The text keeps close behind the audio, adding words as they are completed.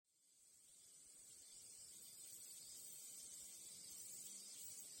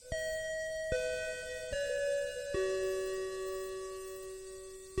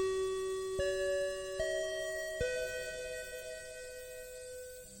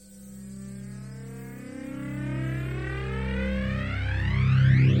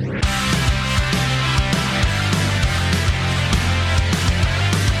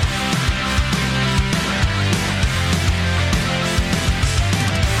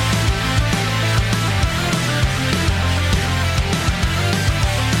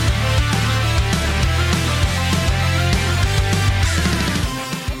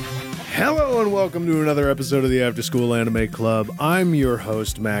welcome to another episode of the After School Anime Club. I'm your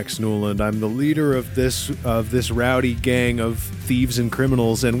host, Max Newland. I'm the leader of this rowdy gang of thieves and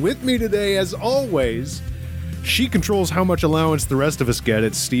criminals, and with me today, as always, she controls how much allowance the rest of us get.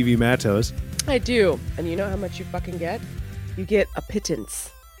 It's Stevie Matos. I do. And you know how much you fucking get? You get a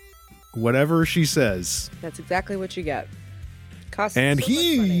pittance. Whatever she says. That's exactly what you get. Costs And so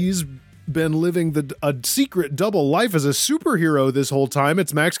much money. he's been living a secret double life as a superhero this whole time.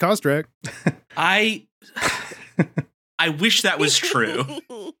 It's Max Kostrak. I wish that was true.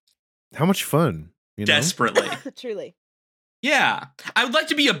 How much fun, you know? Desperately. Truly. Yeah. I would like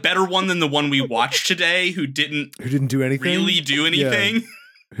to be a better one than the one we watched today who didn't do anything? really do anything. Yeah.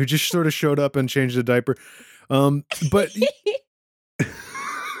 Who just sort of showed up and changed the diaper. But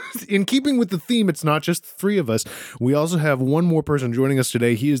in keeping with the theme, it's not just the three of us. We also have one more person joining us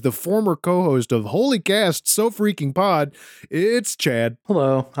today. He is the former co-host of Holy Cast So Freaking Pod. It's Chad.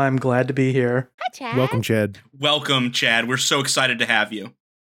 Hello, I'm glad to be here. Hi, Chad. Welcome, Chad. Welcome, Chad. We're so excited to have you.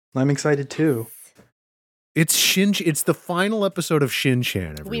 I'm excited too. It's the final episode of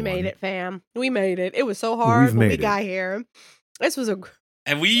Shin-Chan, everyone. We made it, fam. We made it. It was so hard We've when we made it. got here. This was a...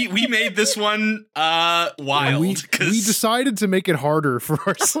 And we made this one wild. We decided to make it harder for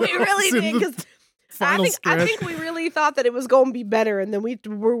ourselves. We really did, because I think we really thought that it was going to be better, and then we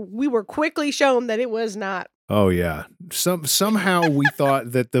were quickly shown that it was not. Oh, yeah. Somehow we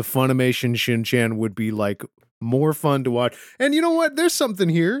thought that the Funimation Shin-Chan would be, like, more fun to watch. And you know what? There's something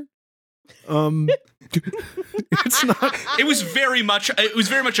here. It's not. It was very much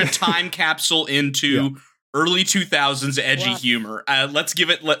a time capsule into early 2000s edgy humor. Let's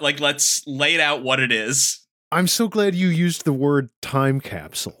lay it out what it is. I'm so glad you used the word time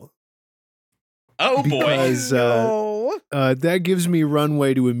capsule. Oh, boy. Because No. that gives me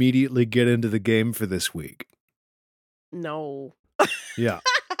runway to immediately get into the game for this week. No. Yeah.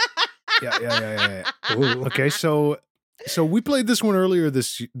 Yeah. Ooh, okay, so we played this one earlier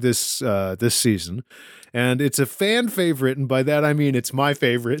this season, and it's a fan favorite, and by that I mean it's my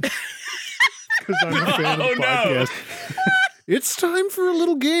favorite. Because I'm a fan of the podcast. It's time for a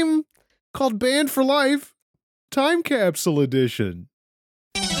little game called Banned for Life Time Capsule Edition.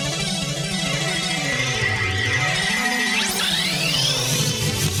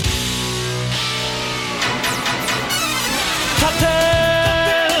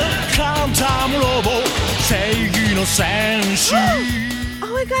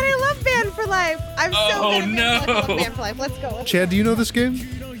 Oh my god, I love Band for Life. I'm so good at no. Band for Life. Let's go. Chad, do you know this game?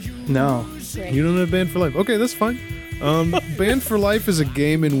 No. Great. You don't know Banned for Life? Okay, that's fine. Banned for Life is a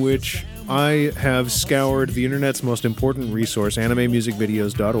game in which I have scoured the internet's most important resource,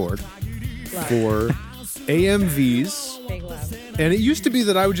 animemusicvideos.org, for AMVs. Big love. And it used to be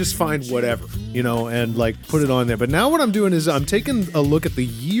that I would just find whatever, and like put it on there. But now what I'm doing is I'm taking a look at the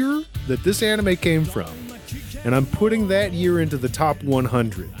year that this anime came from, and I'm putting that year into the top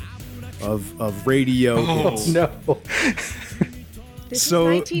 100 of radio. Oh. hits. No. This So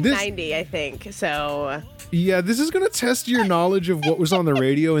is 1990, I think. So Yeah, this is going to test your knowledge of what was on the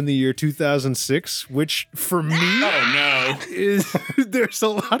radio in the year 2006, which for me Oh, no. is there's a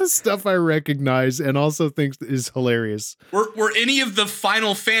lot of stuff I recognize and also think is hilarious. Were any of the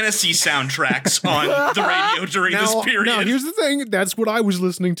Final Fantasy soundtracks on the radio during this period? Now, here's the thing. That's what I was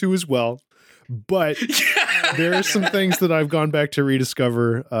listening to as well. But there are some things that I've gone back to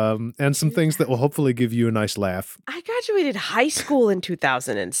rediscover and some things that will hopefully give you a nice laugh. I graduated high school in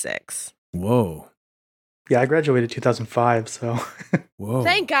 2006. Whoa. Yeah, I graduated 2005, so. Whoa.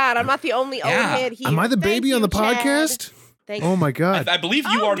 Thank God, I'm not the only old Yeah. head here. Am I the Thank baby you, on the Chad. podcast? Thank Oh my God. I believe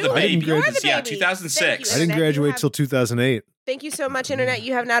you Oh, are the Newland, baby. you are the Yeah, baby. 2006. I didn't Internet, you graduate have- till 2008. Thank you so much, Internet.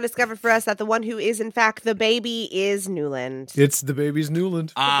 You have now discovered for us that the one who is, in fact, the baby is Newland. It's the baby's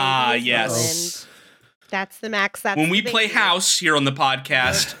Newland. Ah, The baby is yes. Newland. That's the Max. That's When the we play baby. house here on the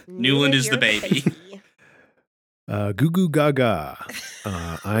podcast, Newland is the you're baby. Goo goo gaga.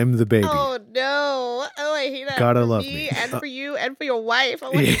 I'm the baby. Oh no! Oh, I hate that. Gotta for love me me. and for you and for your wife.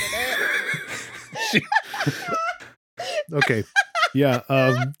 Oh, I hate Okay. Yeah.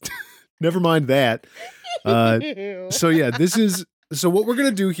 Never mind that. it. So yeah, so what we're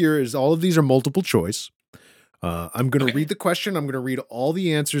gonna do here is all of these are multiple choice. I'm gonna Okay. read the question. I'm gonna read all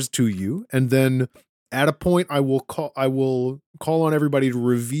the answers to you, and then at a point I will call on everybody to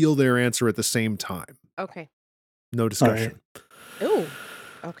reveal their answer at the same time. Okay. No discussion. Ooh.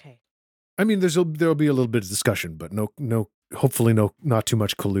 Okay. I mean, there'll be a little bit of discussion, but no. Hopefully, not too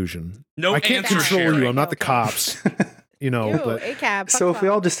much collusion. No I can't answer control sharing. you. I'm not the Okay. cops. Ew, But ACAB. So if we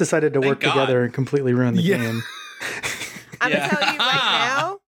all just decided to Thank work God. together and completely ruin the Yeah. game. I'm Yeah. gonna tell you right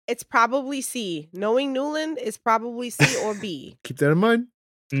now, it's probably C. Knowing Newland is probably C or B. keep that in mind.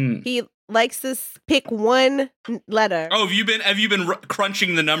 Mm. He likes to pick one letter. Oh, have you been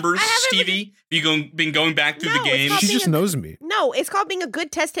crunching the numbers, Stevie? Been going back through the game? She just knows me. No, it's called being a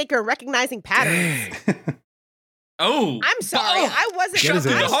good test taker and recognizing patterns. Oh, I'm sorry. I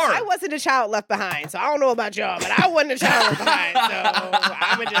wasn't a child left behind, so I don't know about y'all, but I wasn't a child left behind.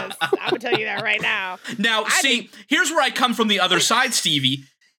 So I'm gonna tell you that right now. Now, here's where I come from the other side, Stevie.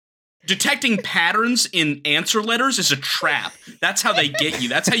 Detecting patterns in answer letters is a trap. That's how they get you.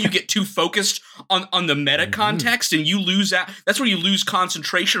 That's how you get too focused on the meta context, and you lose out. That's where you lose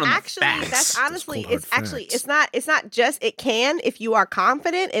concentration on the facts. That's honestly, it's not just, it can if you are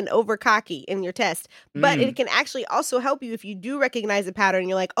confident and over cocky in your test, but it can actually also help you if you do recognize a pattern.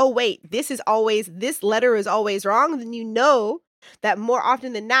 You're like, oh wait, this letter is always wrong. Then you know that more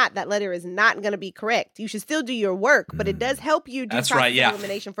often than not, that letter is not going to be correct. You should still do your work, but it does help you do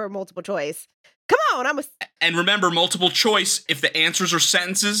elimination for multiple choice. Come on, and remember, multiple choice, if the answers are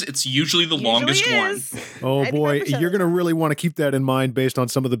sentences, it's usually the longest one. Oh boy, you're going to really want to keep that in mind based on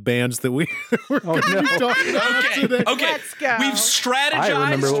some of the bands that we're going to be talking about today. Okay, let's go. We've strategized. I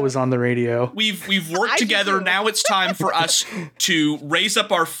remember what was on the radio. We've worked together. Now it's time for us to raise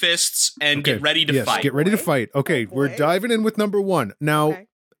up our fists and get ready to fight. Get ready to fight. Okay, we're diving in with number one. Now,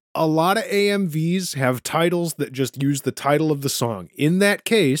 a lot of AMVs have titles that just use the title of the song. In that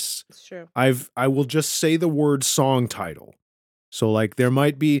case, it's true. I will just say the word song title. So like there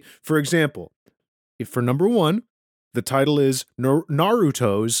might be, for example, if for number one, the title is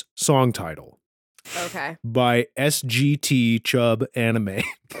Naruto's song title. Okay. By SGT Chub Anime.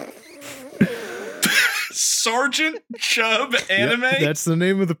 Sergeant Chub Anime? Yep, that's the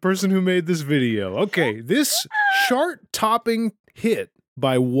name of the person who made this video. Okay, this chart-topping hit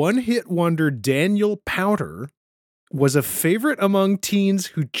by one-hit wonder Daniel Powter was a favorite among teens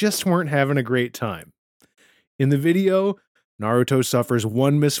who just weren't having a great time. In the video, Naruto suffers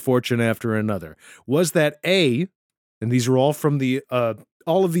one misfortune after another. Was that A, and these are all from the,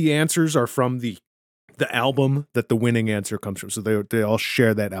 all of the answers are from the album that the winning answer comes from, so they all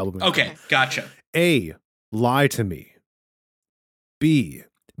share that album. Okay, gotcha. A, Lie to Me. B,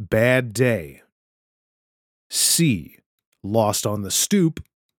 Bad Day. C, Lost on the Stoop,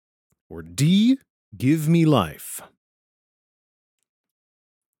 or D, Give Me Life.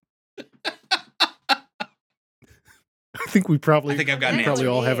 I think I've got an answer.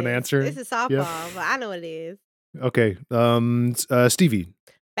 All have an answer. This is softball, but I know what it is. Okay, Stevie.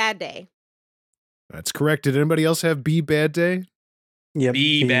 Bad Day. That's correct. Did anybody else have B, Bad Day? Yep.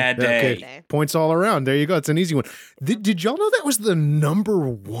 B, Bad Day. Okay. Points all around. There you go. It's an easy one. Did y'all know that was the number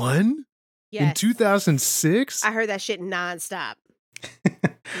one? Yes. In 2006? I heard that shit nonstop.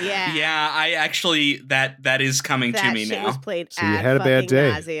 Yeah. Yeah, I actually, that is coming to me now. Was played so you had a bad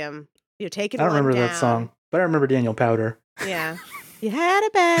day. nauseum. You're taking I don't remember down. that song, but I remember Daniel Powter. Yeah. You had a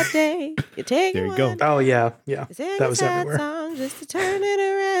bad day. You're taking there you go. Oh, yeah. Yeah. That was everywhere. Song just to turn it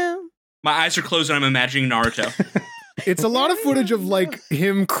around. My eyes are closed and I'm imagining Naruto. It's a lot of footage of like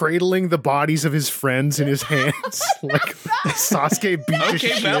him cradling the bodies of his friends in his hands, like Sasuke beat to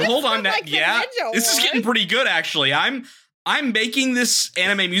shit. Okay, well, hold on. Like This is getting pretty good, actually. I'm making this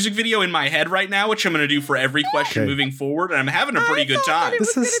anime music video in my head right now, which I'm going to do for every question moving forward, and I'm having a pretty good time. It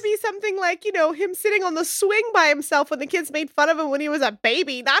was going to be something like, him sitting on the swing by himself when the kids made fun of him when he was a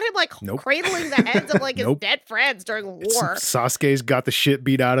baby, not him like cradling the heads of like his dead friends during war. Sasuke's got the shit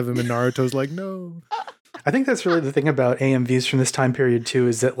beat out of him, and Naruto's like, no. I think that's really the thing about AMVs from this time period too,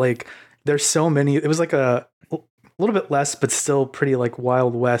 is that like there's so many. It was like a little bit less, but still pretty like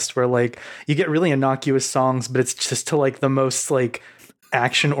Wild West, where like you get really innocuous songs, but it's just to like the most like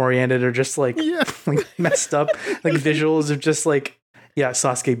action oriented or just like, like messed up like visuals of just like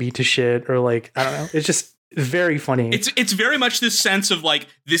Sasuke beat to shit, or like I don't know. It's just very funny. It's very much this sense of like,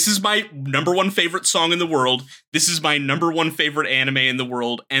 this is my number one favorite song in the world. This is my number one favorite anime in the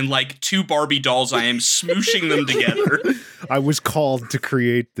world. And like two Barbie dolls, I am smooshing them together. I was called to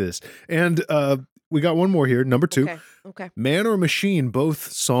create this. And we got one more here. Number 2. Okay. Man or Machine,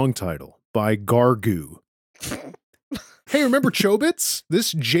 both song title by Gargoo. Hey, remember Chobits?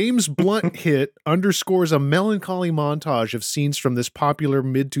 This James Blunt hit underscores a melancholy montage of scenes from this popular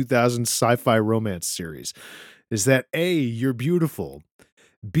mid-2000s sci-fi romance series. Is that A, You're Beautiful,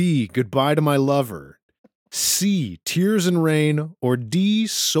 B, Goodbye to My Lover, C, Tears and Rain, or D,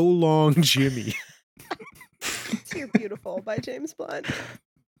 So Long, Jimmy? It's You're Beautiful by James Blunt.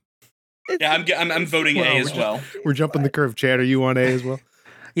 I'm voting A as well. We're jumping the curve. Chad, are you on A as well?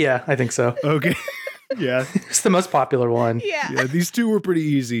 Yeah, I think so. Okay. Yeah. It's the most popular one. Yeah. These two were pretty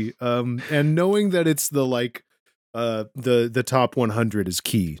easy. And knowing that it's the like the top 100 is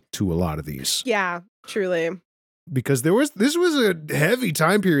key to a lot of these. Yeah, truly. because this was a heavy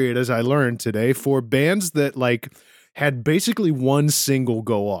time period, as I learned today, for bands that like had basically one single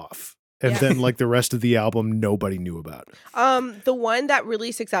go off. And then like the rest of the album, nobody knew about. The one that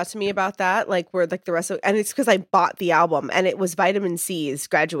really sticks out to me about that, like where like the rest of, and it's because I bought the album, and it was Vitamin C's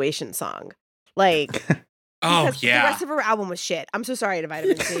Graduation Song. Like, oh yeah, the rest of her album was shit. I'm so sorry to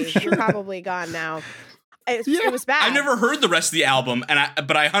Vitamin C. You're probably gone now. It was bad. I've never heard the rest of the album,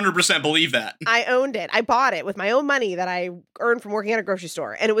 but I 100% believe that. I owned it. I bought it with my own money that I earned from working at a grocery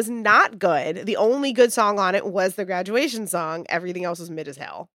store, and it was not good. The only good song on it was the Graduation Song. Everything else was mid as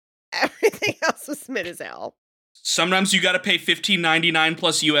hell. Everything else was mid as hell. Sometimes you got to pay $15.99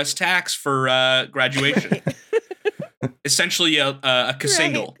 plus U.S. tax for graduation. Essentially a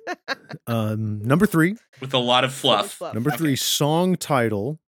single. Number 3. With a lot of fluff. Number 3, song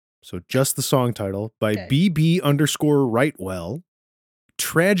title. So just the song title by BB_Rightwell.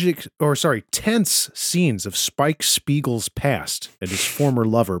 Tense scenes of Spike Spiegel's past and his former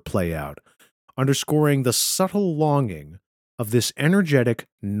lover play out, underscoring the subtle longing of this energetic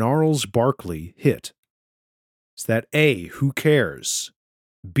Gnarls Barkley hit. Is that A, Who Cares?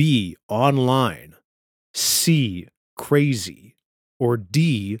 B, Online? C, Crazy? Or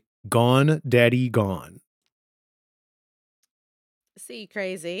D, Gone Daddy Gone? C,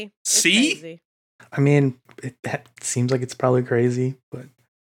 Crazy. C? Crazy. I mean, that seems like it's probably crazy, but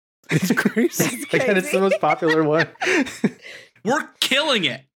it's crazy. Again, it's the most popular one. We're killing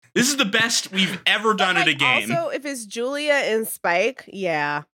it. This is the best we've ever done at a game. Also, if it's Julia and Spike,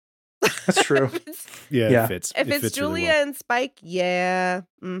 yeah. That's true. It fits. If it's Julia and Spike, yeah.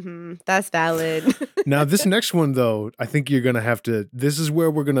 That's valid. Now, this next one, though, I think you're going to have to... This is where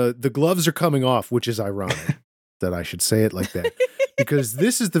the gloves are coming off, which is ironic that I should say it like that. Because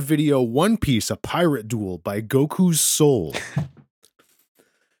this is the video One Piece, A Pirate Duel by Goku's Soul.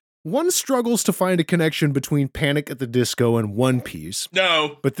 One struggles to find a connection between Panic at the Disco and One Piece.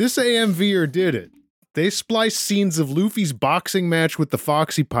 No. But this AMVer did it. They spliced scenes of Luffy's boxing match with the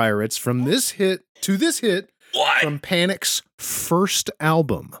Foxy Pirates from this hit to this hit from Panic's first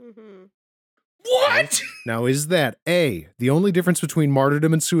album. What? Now, is that A, the only difference between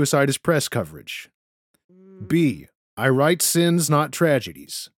martyrdom and suicide is press coverage? B, I write sins, not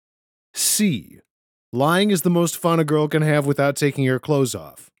tragedies? C, lying is the most fun a girl can have without taking her clothes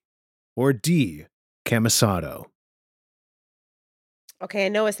off? Or D, Camisado? Okay, I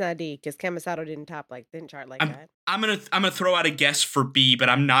know it's not D because Camisado didn't chart like that. I'm gonna throw out a guess for B, but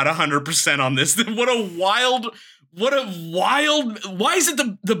I'm not 100% on this. What a wild. Why is it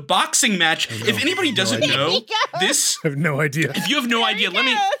the boxing match? If anybody doesn't know this, I have no idea. If you have no idea, let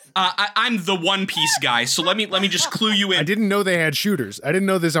me. I'm the One Piece guy, so let me just clue you in. I didn't know they had shooters. I didn't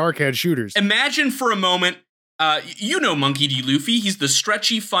know this arc had shooters. Imagine for a moment. You know Monkey D. Luffy. He's the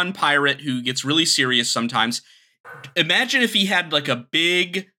stretchy, fun pirate who gets really serious sometimes. Imagine if he had like a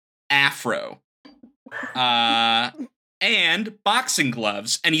big afro and boxing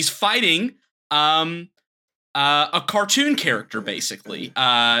gloves, and he's fighting a cartoon character, basically,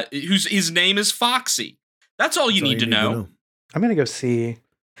 his name is Foxy. That's all you need to know. I'm going to go C.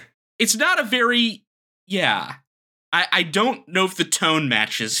 It's not a very... Yeah. I don't know if the tone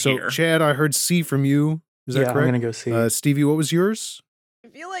matches here. So, Chad, I heard C from you. Is that correct? I'm going to go C. Stevie, what was yours? I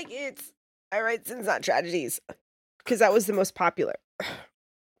feel like it's I Write Sins, Not Tragedies, because that was the most popular.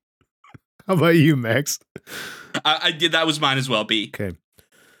 How about you, Max? I did. That was mine as well, B. Okay.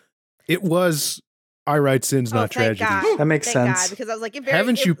 It was I Write Sins, Not Tragedies. God. That makes sense. God, because I was like,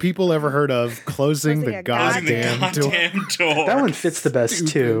 haven't you people ever heard of closing the goddamn door? That one fits the best,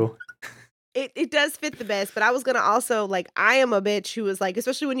 too. It does fit the best, but I was gonna also like I am a bitch who was like,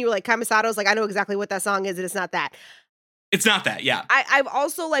 especially when you were like Camisado's like I know exactly what that song is and it's not that. It's not that, yeah. I've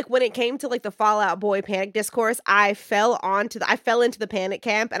also like when it came to like the Fall Out Boy Panic discourse, I fell into the Panic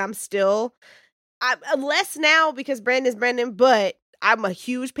camp, and I'm less now because Brandon's Brandon, but I'm a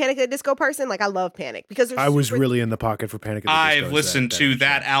huge Panic at the Disco person. Like I love Panic because I was really in the pocket for Panic at the Disco. I've listened to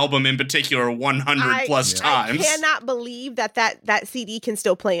that album in particular 100 plus times. I cannot believe that CD can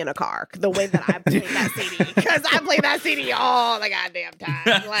still play in a car the way that I played that CD, because I play that CD all the goddamn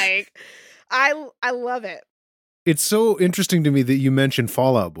time. Like I love it. It's so interesting to me that you mentioned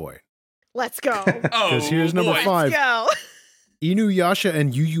Fall Out Boy. Let's go. Because here's number 5. Let's go. Inuyasha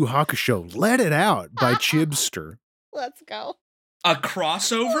and Yu Yu Hakusho, Let It Out by Chibster. Let's go. A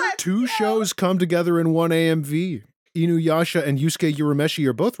crossover? Two shows come together in one AMV. Inuyasha and Yusuke Urameshi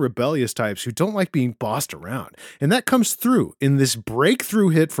are both rebellious types who don't like being bossed around. And that comes through in this breakthrough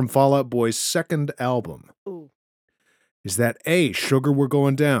hit from Fall Out Boy's second album. Ooh. Is that A, Sugar We're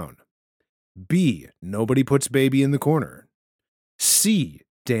Going Down? B, Nobody Puts Baby in the Corner? C,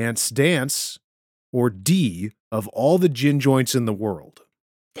 Dance Dance? Or D, of all the gin joints in the world.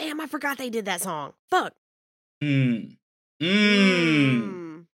 Damn, I forgot they did that song. Fuck. Mm.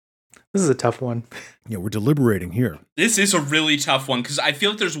 This is a tough one. Yeah, we're deliberating here. This is a really tough one because I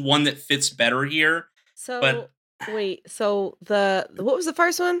feel like there's one that fits better here. So wait, so what was the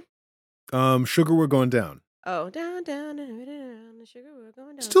first one? Sugar We're Going Down. Oh, down, down, down, down, sugar, we're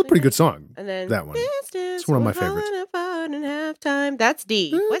going down. Still a pretty good song. And then that one. Dance, it's one of my favorites. In halftime. That's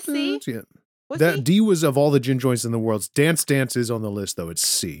D. What's C? Yeah. What's That C? D was of all the gin joints in the world. Dance Dance is on the list, though. It's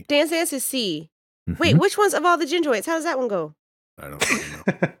C. Dance Dance is C. Mhm. Wait, which one's of all the gin joints? How does that one go? I don't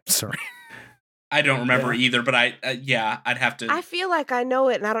know. Sorry. I don't remember either, but I'd have to. I feel like I know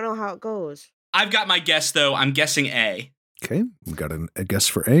it, and I don't know how it goes. I've got my guess, though. I'm guessing A. Okay, we got a guess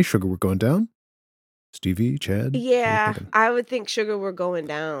for A. Sugar We're Going Down. Stevie, Chad. Yeah, I would think Sugar We're Going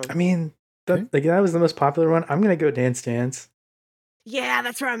Down. I mean, that was the most popular one. I'm gonna go Dance Dance. Yeah,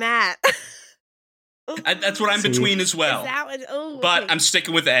 that's where I'm at. That's what I'm between as well. That one, but I'm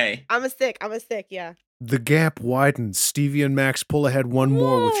sticking with A. I'm a stick. Yeah. The gap widens. Stevie and Max pull ahead one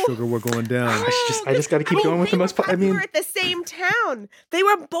more with Sugar We're Going Down. I just got to keep going with the most popular. They were at the same town. They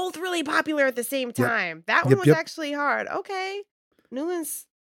were both really popular at the same time. That one was actually hard. Okay. Newlands.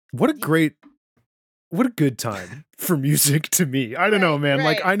 What a good time for music to me. I don't know, man. Right.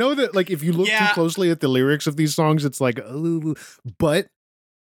 Like, I know that, like, if you look too closely at the lyrics of these songs, it's like, ooh, but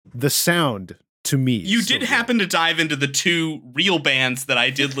the sound to me. You did happen to dive into the two real bands that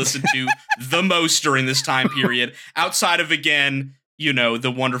I did listen to the most during this time period, outside of, again,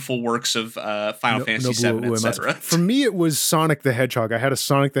 the wonderful works of Final Fantasy VII, etc. For me, it was Sonic the Hedgehog. I had a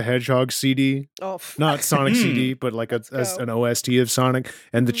Sonic the Hedgehog CD. Oh. Not Sonic CD, but like an OST of Sonic.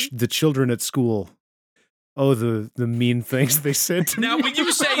 And the children at school. Oh, the mean things they said to me. Now, when you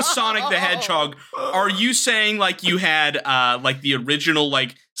say Sonic the Hedgehog, are you saying like you had like the original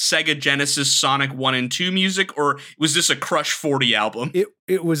like Sega Genesis Sonic 1 and 2 music, or was this a Crush 40 album?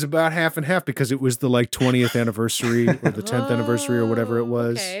 It was about half and half because it was the like 20th anniversary or the 10th anniversary or whatever it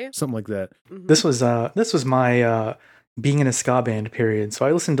was. Okay. Something like that. Mm-hmm. This was my being in a ska band period. So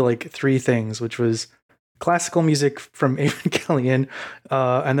I listened to like three things, which was classical music from Evangelion,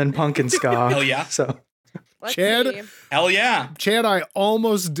 and then punk and ska. Hell yeah. So Chad, hell yeah. Chad, I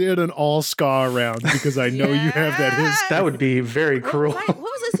almost did an all ska round because I know you have that history. That would be very cruel. What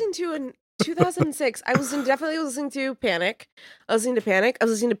was I listening to in 2006? I was definitely listening to Panic. I was listening to Panic. I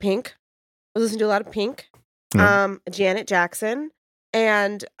was listening to Pink. I was listening to a lot of Pink. Janet Jackson.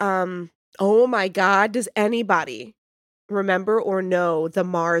 And oh my God, does anybody remember or know the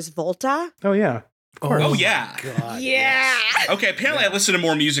Mars Volta? Oh yeah. Oh yeah. God, yeah. yes. Okay, apparently I listened to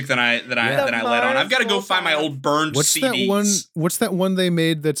more music than I let on. I've got to go find my old burned CDs. What's that one they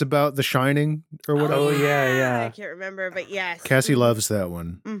made that's about The Shining or whatever? Oh yeah. I can't remember, but yes. Cassie loves that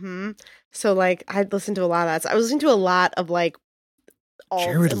one. Mm-hmm. So like I'd listen to a lot of that. So I was listening to a lot of like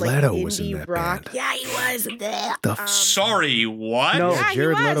Jared Leto indie was in that rock. band. Yeah, he was. Sorry, what? No, Yeah,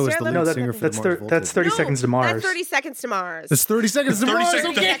 Jared Leto is Jared the Leto. lead singer for the Mars Volta. That's 30 Seconds to Mars. That's 30 Seconds to Mars. That's 30 Seconds to 30 Mars.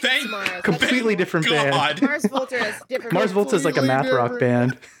 Seconds Okay. to Mars. Completely different band. God. Mars Volta is different. Mars Volta is like a math rock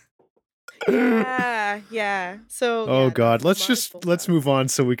band. Yeah. So. Oh yeah, God, that's Mars Volta. let's move on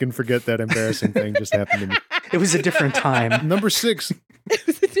so we can forget that embarrassing thing just happened to me. It was a different time. Number 6. It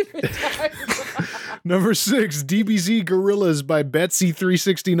was a different time. Number 6, DBZ Gorillas by Betsy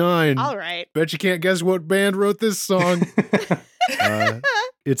 369. All right. Bet you can't guess what band wrote this song.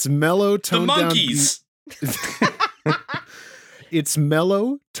 It's mellow, toned The down. Monkees. Its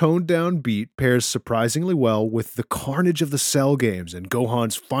mellow, toned down beat pairs surprisingly well with the carnage of the Cell games and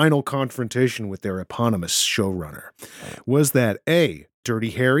Gohan's final confrontation with their eponymous showrunner. Was that A, Dirty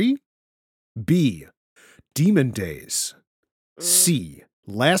Harry, B, Demon Days, C,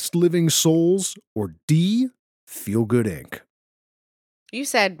 Last Living Souls, or D, Feel Good Inc.? You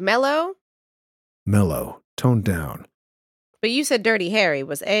said mellow, Mellow, toned down. but you said Dirty Harry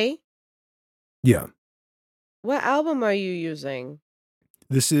was A. Yeah. What album are you using?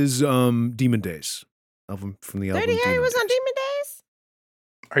 This is Demon Days. Album from the album. Dirty Harry Demon was on Days. Demon Days?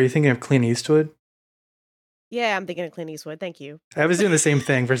 Are you thinking of Clint Eastwood? Yeah, I'm thinking of Clint Eastwood. Thank you. I was doing the same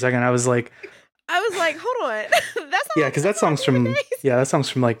thing for a second. I was like, Hold on. That's yeah, because that song's from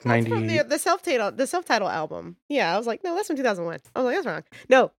like 90. From the self-title album. Yeah, I was like, no, that's from 2001. I was like, that's wrong.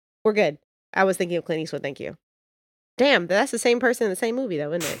 No, we're good. I was thinking of Clint Eastwood. Thank you. Damn, that's the same person in the same movie,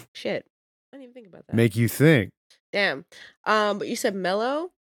 though, isn't it? Shit, I didn't even think about that. Make you think. Damn. But you said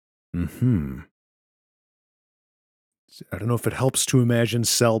mellow. Hmm. I don't know if it helps to imagine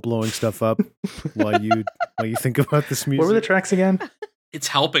Cell blowing stuff up while you think about this music. What were the tracks again? It's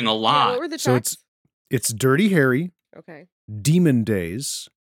helping a Yeah, lot. what were the So tracks? it's Dirty Harry, Okay. Demon Days,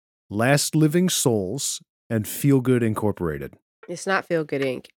 Last Living Souls, and Feel Good Incorporated. It's not Feel Good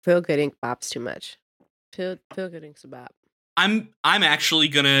Inc. Feel Good Inc. bops too much. Feel Good Inc.'s a bop. I'm actually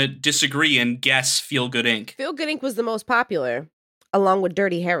gonna disagree and guess Feel Good Inc. Feel Good Inc. was the most popular, along with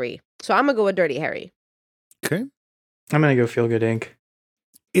Dirty Harry. So I'm gonna go with Dirty Harry. Okay. I'm gonna go Feel Good Inc.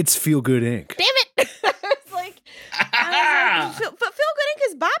 It's Feel Good Inc. Damn it! It's like, but Feel Good Inc.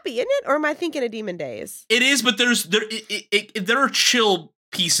 is boppy, isn't it? Or am I thinking of Demon Days? It is, but there are chill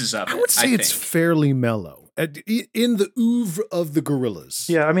pieces of it. I would say it's fairly mellow. In the oeuvre of the Gorillaz.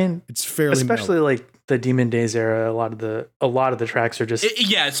 Yeah, I mean, it's fairly especially mellow. like the Demon Days era. A lot of the tracks are just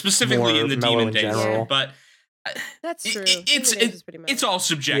specifically in the Demon Days era, but that's true. It's all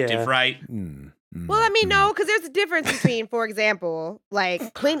subjective, right? Well, I mean, no, because there's a difference between, for example,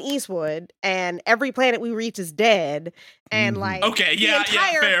 like Clint Eastwood and Every Planet We Reach Is Dead, and like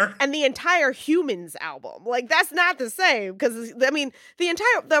fair, and the entire Humans album. Like that's not the same because I mean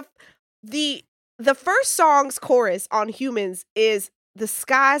the first song's chorus on Humans is "The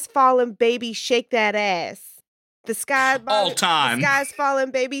sky's falling, baby, shake that ass." The sky's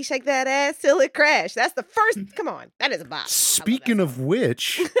falling, baby, shake that ass till it crash. That's the first. Come on, that is a bop. Speaking of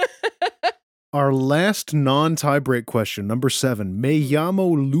which. Our last non-tiebreak question, number 7, Me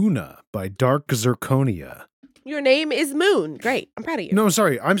Llamo Luna by Dark Zirconia. Your name is Moon. Great. I'm proud of you. No,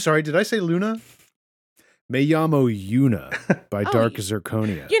 I'm sorry. Did I say Luna? Me Llamo Yuna by Dark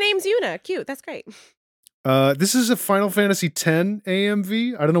Zirconia. Your name's Yuna. Cute. That's great. This is a Final Fantasy X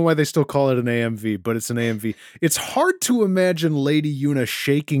AMV. I don't know why they still call it an AMV, but it's an AMV. It's hard to imagine Lady Yuna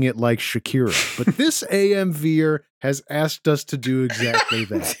shaking it like Shakira, but this AMVer has asked us to do exactly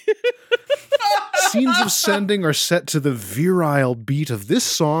that. Scenes of sending are set to the virile beat of this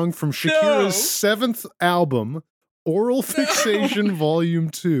song from Shakira's 7th album, Oral Fixation Volume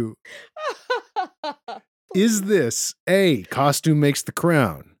 2. Is this A, Costume Makes the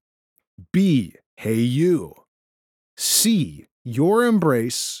Crown, B, Hey You, C, Your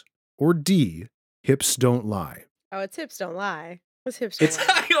Embrace, or D, Hips Don't Lie? Oh, it's Hips Don't Lie. What's Hips Don't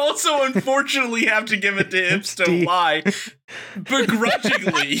Lie? I also unfortunately have to give it to Hips Don't Lie,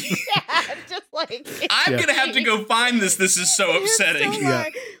 begrudgingly. Just like I'm gonna have to go find this. This is so upsetting.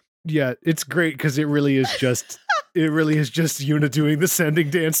 Yeah, it's great because it really is just Yuna doing the sending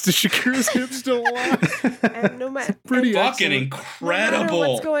dance to Shakira's Hips Don't Lie. And no matter pretty fucking incredible. No matter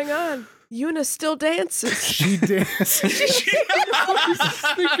what's going on? Yuna still dances. She dances. I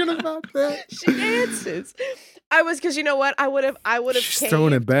was thinking about that. She dances. Because you know what? I would have She's caved.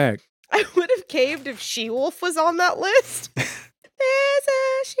 throwing it back. I would have caved if She-Wolf was on that list. There's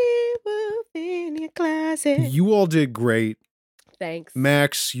a She-Wolf in your closet. You all did great. Thanks.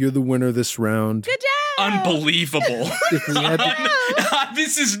 Max, you're the winner this round. Good job. Unbelievable.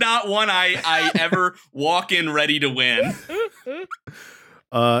 This is not one I ever walk in ready to win.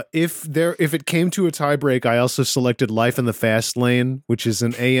 If it came to a tiebreak, I also selected Life in the Fast Lane, which is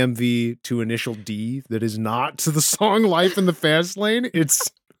an AMV to initial D that is not to the song Life in the Fast Lane.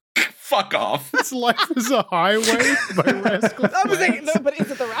 It's fuck off. It's Life is a Highway by Rascal Flatts. I was thinking, no, but is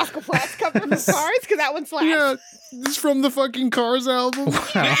it the Rascal Flatts cover of the Cars? Because that one slaps. Yeah, it's from the fucking Cars album.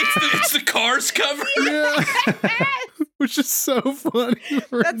 Wow. It's the Cars cover? Yeah. Which is so funny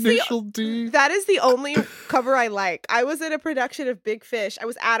for initial D. That is the only cover I like. I was at a production of Big Fish.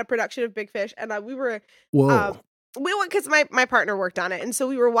 And we were... Whoa. We went because my partner worked on it, and so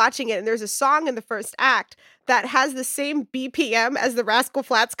we were watching it, and there's a song in the first act that has the same BPM as the Rascal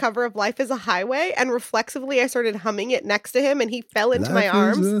Flatts cover of Life is a Highway, and reflexively I started humming it next to him, and he fell into my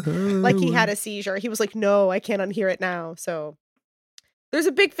arms like he had a seizure. He was like, no, I can't unhear it now. So there's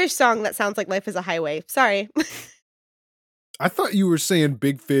a Big Fish song that sounds like Life is a Highway. Sorry. I thought you were saying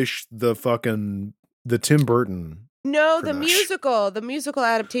Big Fish, the Tim Burton. No, the musical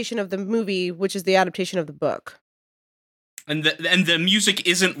adaptation of the movie, which is the adaptation of the book. And the music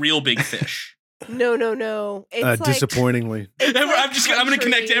isn't real Big Fish. No. It's disappointingly. I'm going to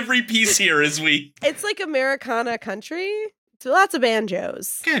connect every piece here as we. It's like Americana country. It's lots of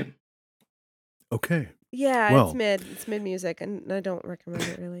banjos. Okay. Yeah, well, it's mid. It's mid music, and I don't recommend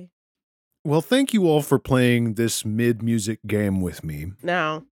it really. Well, thank you all for playing this mid music game with me.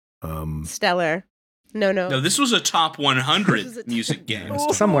 No. Stellar. No, this was a top 100 music game.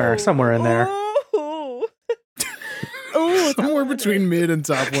 Somewhere in there. Ooh, somewhere between mid and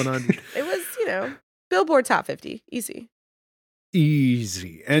top 100. It was, Billboard top 50.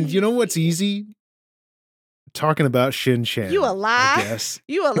 Easy. And you know what's easy? Talking about Shin-Chan. You a lie? I guess.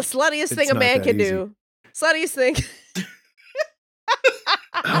 You are the sluttiest thing a man can do. Sluttiest thing.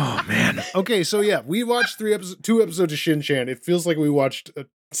 Oh, man. Okay, so yeah, we watched 2 episodes of Shin-Chan. It feels like we watched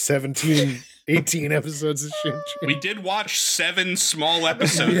 17 18 episodes of Shin-Chan. We did watch 7 small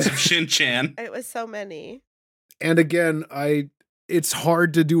episodes of Shin-Chan. It was so many. And again, it's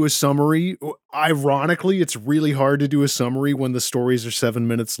hard to do a summary. Ironically, it's really hard to do a summary when the stories are 7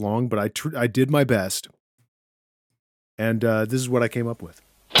 minutes long, but I did my best. And this is what I came up with.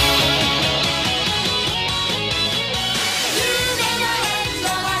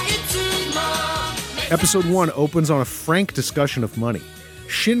 Episode 1 opens on a frank discussion of money.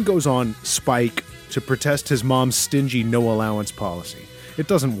 Shin goes on Spike to protest his mom's stingy no-allowance policy. It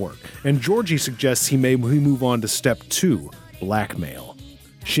doesn't work, and Georgie suggests he move on to step 2, blackmail.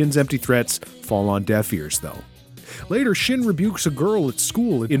 Shin's empty threats fall on deaf ears, though. Later, Shin rebukes a girl at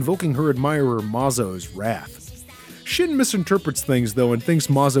school, invoking her admirer Mazo's wrath. Shin misinterprets things, though, and thinks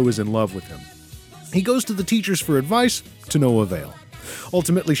Mazo is in love with him. He goes to the teachers for advice, to no avail.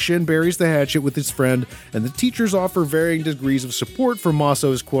 Ultimately, Shin buries the hatchet with his friend, and the teachers offer varying degrees of support for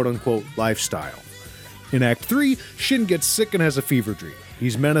Mazo's quote-unquote lifestyle. In Act 3, Shin gets sick and has a fever dream.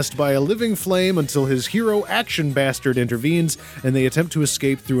 He's menaced by a living flame until his hero Action Bastard intervenes, and they attempt to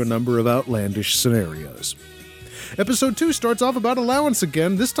escape through a number of outlandish scenarios. Episode 2 starts off about allowance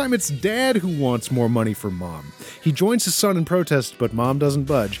again. This time it's Dad who wants more money for Mom. He joins his son in protest, but Mom doesn't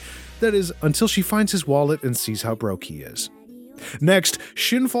budge. That is, until she finds his wallet and sees how broke he is. Next,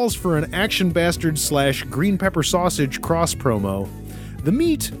 Shin falls for an Action Bastard / green pepper sausage cross promo. The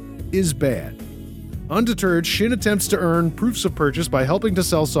meat is bad. Undeterred, Shin attempts to earn proofs of purchase by helping to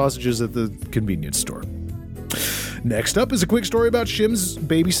sell sausages at the convenience store. Next up is a quick story about Shin's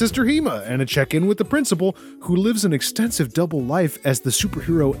baby sister Hima and a check-in with the principal, who lives an extensive double life as the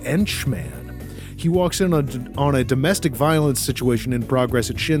superhero Henchman. He walks in on a domestic violence situation in progress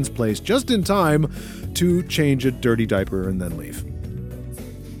at Shin's place just in time to change a dirty diaper and then leave.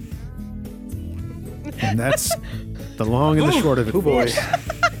 And that's the long and the short of it. Oh boy.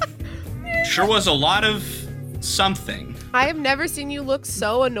 Sure was a lot of something. I have never seen you look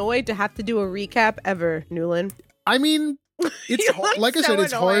so annoyed to have to do a recap ever, Newland. I mean, it's hard, like I said,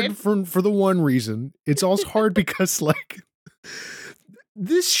 it's hard for the one reason. It's also hard because, like,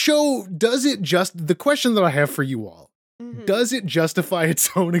 this show, does it just, the question that I have for you all, does it justify its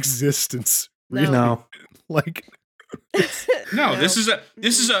own existence? Really? No. Like, no, this is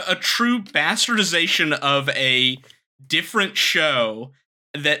a true bastardization of a different show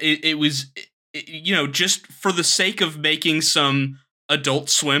that it was, you know, just for the sake of making some Adult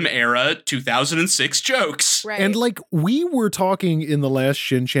Swim era 2006 jokes. Right. And like we were talking in the last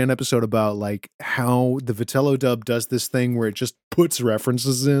Shin-Chan episode about like how the Vitello dub does this thing where it just puts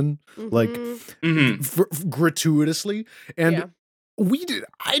references in like gratuitously. And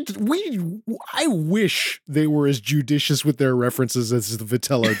I wish they were as judicious with their references as the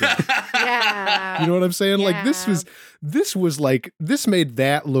Vitello dub. Yeah. You know what I'm saying? Yeah. Like this made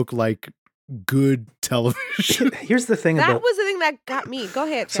that look like good television. Here's the thing that was the thing that got me. Go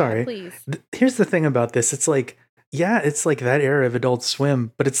ahead, Chad, sorry. please. Here's the thing about this. It's like, yeah, it's like that era of Adult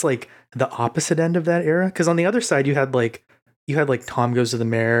Swim, but it's like the opposite end of that era. Because on the other side, you had like Tom Goes to the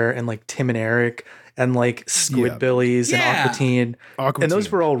Mayor and like Tim and Eric and like Squidbillies and Aqua Teen. And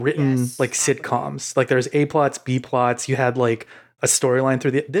those were all written like sitcoms. Like there's A plots, B plots. You had like a storyline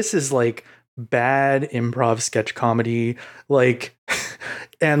through this is like bad improv sketch comedy. Like,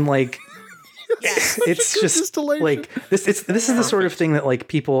 and like, it's just like this is the sort of thing that like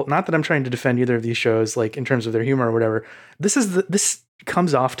people, not that I'm trying to defend either of these shows like in terms of their humor or whatever, this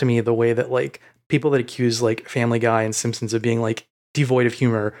comes off to me the way that like people that accuse like Family Guy and Simpsons of being like devoid of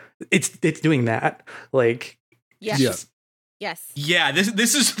humor, it's doing that. Like yes. Yeah,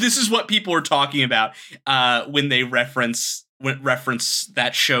 this is what people are talking about when they reference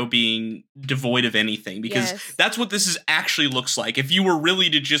that show being devoid of anything, because that's what this actually looks like. If you were really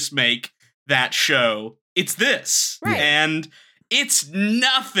to just make that show, it's this. Right. And it's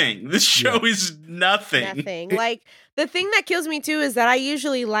nothing. This show is nothing. Like, the thing that kills me too is that I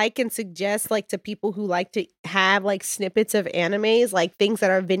usually like and suggest like to people who like to have like snippets of animes, like things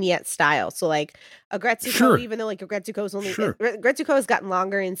that are vignette style. So like Agretsuko, even though like Agretsuko's only Agretsuko has gotten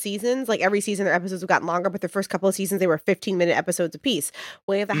longer in seasons. Like every season their episodes have gotten longer, but the first couple of seasons they were 15-minute episodes apiece.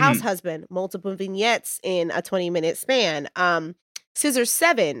 Way of the House Husband, multiple vignettes in a 20-minute span. Scissor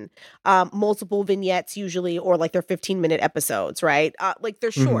 7, multiple vignettes usually, or like they're 15-minute episodes, right? Like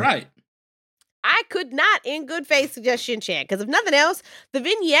they're short. Right. I could not in good faith suggest Shin-Chan, because if nothing else, the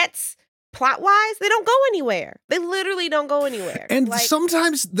vignettes, plot-wise, they don't go anywhere. They literally don't go anywhere. And like,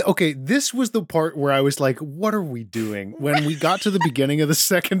 sometimes, this was the part where I was like, what are we doing? When we got to the beginning of the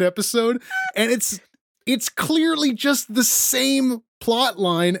second episode, and it's clearly just the same plot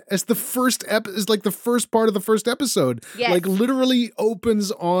line as the first is like the first part of the first episode. Like literally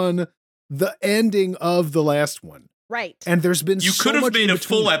opens on the ending of the last one. Right. And there's been you so could have much made in a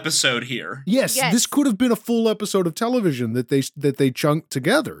between. full episode here. Yes, this could have been a full episode of television that they chunked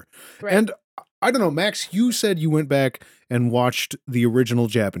together. Right. And I don't know, Max, you said you went back and watched the original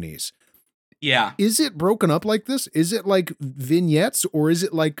Japanese. Yeah. Is it broken up like this? Is it like vignettes, or is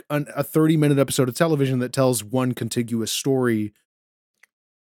it like a 30-minute episode of television that tells one contiguous story?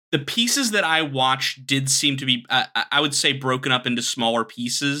 The pieces that I watched did seem to be, I would say, broken up into smaller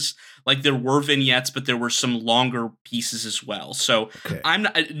pieces. Like there were vignettes, but there were some longer pieces as well. So I'm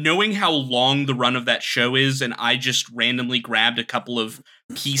not, knowing how long the run of that show is, and I just randomly grabbed a couple of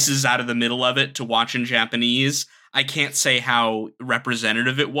pieces out of the middle of it to watch in Japanese. I can't say how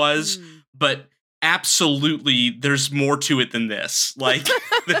representative it was, but absolutely there's more to it than this. Like,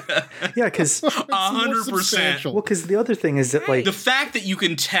 yeah, because 100%. Well, because the other thing is that like the fact that you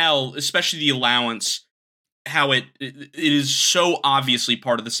can tell, especially the allowance, how it is so obviously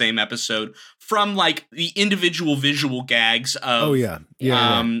part of the same episode from like the individual visual gags of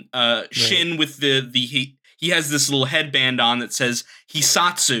Shin with he has this little headband on that says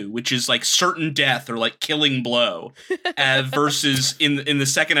Hisatsu, which is like certain death or like killing blow, versus in the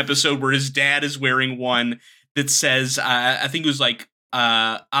second episode where his dad is wearing one that says I think it was like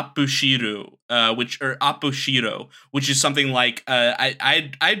Apushiro, Apushiro, which is something like I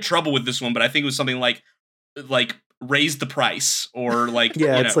had trouble with this one, but I think it was something like raise the price or like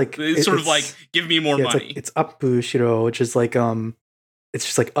it's like it's sort of like give me more money. It's Apushiro, which is like it's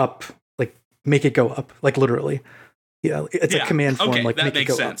just like up, like make it go up, like literally. Yeah, it's a command form, like that make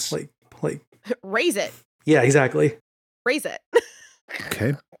makes it go sense. up, like raise it. Yeah, exactly. Raise it.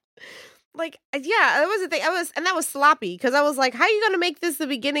 Okay. Like, yeah, that was the thing. That was sloppy because I was like, how are you going to make this the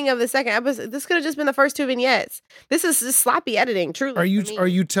beginning of the second episode? This could have just been the first two vignettes. This is just sloppy editing, truly. Are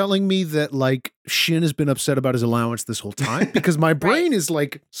you telling me that like Shin has been upset about his allowance this whole time? Because my brain is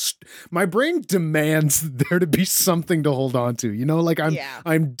like, my brain demands there to be something to hold on to. You know, like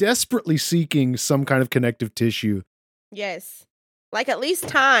I'm desperately seeking some kind of connective tissue. Yes. Like at least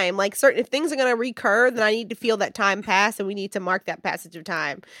time, like certain if things are going to recur, then I need to feel that time pass, and we need to mark that passage of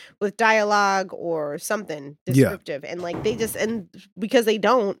time with dialogue or something descriptive. And like and because they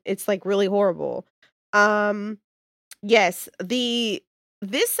don't, it's like really horrible. Yes, this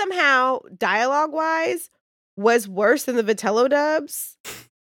somehow dialogue wise was worse than the Vitello dubs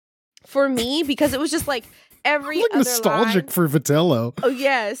for me because it was just like every I'm like other nostalgic line, for Vitello. Oh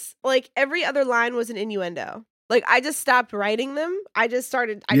yes, like every other line was an innuendo. Like, I just stopped writing them. I just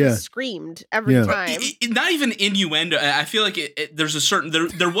screamed every time. Not even innuendo. I feel like there's a certain,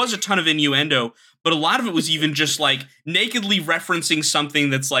 there was a ton of innuendo, but a lot of it was even just like nakedly referencing something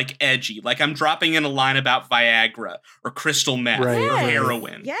that's like edgy. Like I'm dropping in a line about Viagra or crystal meth or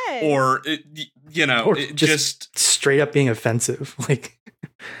heroin. Yes. Or, or just straight up being offensive. Like,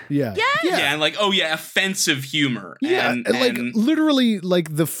 yeah, and like, offensive humor. Yeah, and like literally,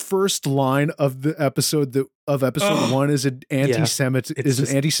 like the first line of the episode episode 1 is an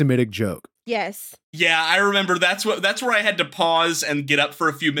anti-Semitic joke. Yes. Yeah, I remember. That's where I had to pause and get up for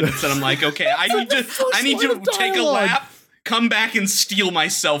a few minutes, and I'm like, okay, I need to take a lap, come back, and steel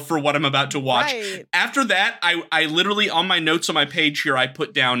myself for what I'm about to watch. Right. After that, I literally on my notes on my page here, I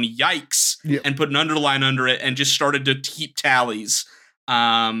put down yikes and put an underline under it, and just started to keep tallies.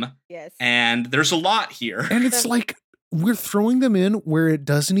 Yes. And there's a lot here. And it's like we're throwing them in where it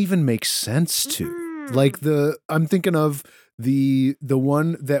doesn't even make sense to. Mm-hmm. Like I'm thinking of the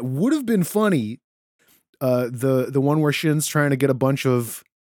one that would have been funny, the one where Shin's trying to get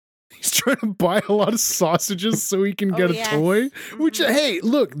he's trying to buy a lot of sausages so he can get a toy, which, hey,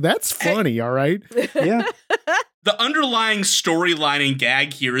 look, that's funny, all right? Yeah. The underlying storyline and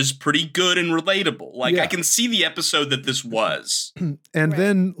gag here is pretty good and relatable. Like, I can see the episode that this was. And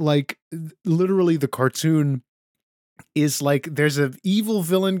then, like, literally the cartoon is like, there's an evil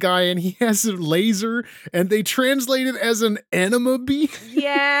villain guy and he has a laser and they translate it as an enema beam.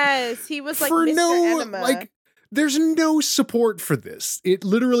 Yes, he was like Mr. Enema. Like, there's no support for this. It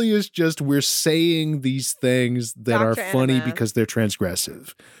literally is just we're saying these things that Dr. are funny Enema. because they're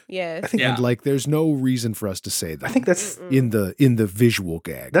transgressive. Yes. And like there's no reason for us to say that. I think that's in the visual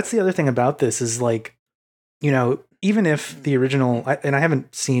gag. That's the other thing about this is like, even if the original, and I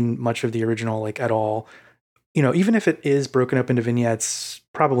haven't seen much of the original like at all, even if it is broken up into vignettes,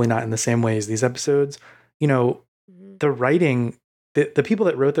 probably not in the same way as these episodes, the writing, the people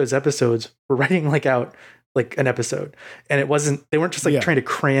that wrote those episodes were writing out an episode, and they weren't just trying to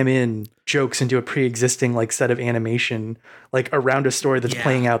cram in jokes into a pre-existing set of animation around a story that's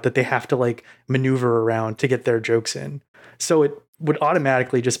playing out that they have to maneuver around to get their jokes in. So it would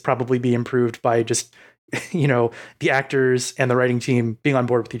automatically just probably be improved by just the actors and the writing team being on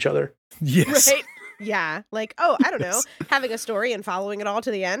board with each other. Yes. Right? Yeah. Like, oh, I don't know, having a story and following it all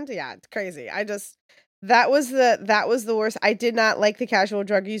to the end. Yeah, it's crazy. That was the worst. I did not like the casual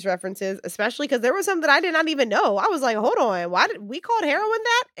drug use references, especially because there was some that I did not even know. I was like, hold on, why did we called heroin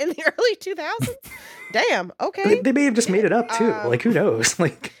that in the early 2000s? Damn. Okay. They may have just made it up too. Like, who knows?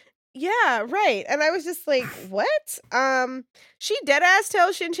 Like, yeah, right. And I was just like, what? She dead ass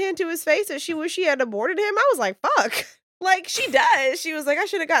tells Shin-Chan to his face that she wish she had aborted him. I was like, fuck. Like, she does. She was like, I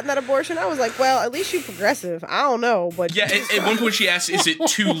should have gotten that abortion. I was like, well, at least you're progressive. I don't know, but yeah. At one point, she asked, "Is it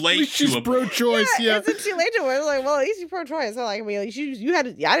too late She's to abort?" pro-choice. Yeah. Is it too late to abort? I was like, well, at least you're pro-choice. So, like, I mean, at least you had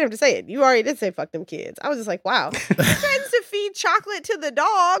to. I didn't have to say it. You already did say fuck them kids. I was just like, wow. She threatens to feed chocolate to the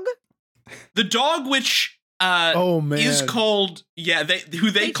dog. The dog, which oh man, is called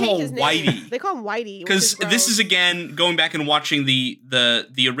they call Whitey. They call him Whitey Because this is again going back and watching the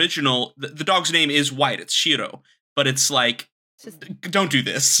original. The dog's name is White. It's Shiro, but it's like. Don't do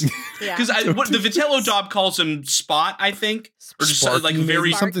this. Because the Vitello dog calls him Spot, I think, or just Sparky, like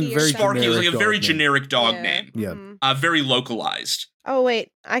very something very Sparky, generic, like a very dog generic dog name. Yeah. Very localized. Oh wait,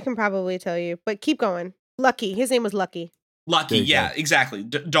 I can probably tell you, but keep going. Lucky, his name was Lucky. Lucky, yeah, exactly.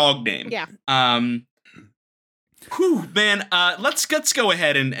 Dog name. Yeah. Whew, man. Let's go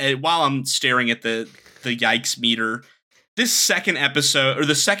ahead and while I'm staring at the yikes meter. This second episode, or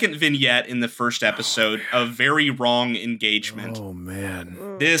the second vignette in the first episode of Very Wrong Engagement. Oh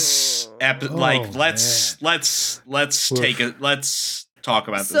man. This let's talk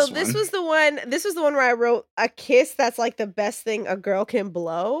about this. So this was the one where I wrote a kiss that's like the best thing a girl can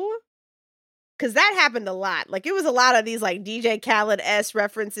blow. Because that happened a lot. Like, it was a lot of these, like, DJ Khaled-esque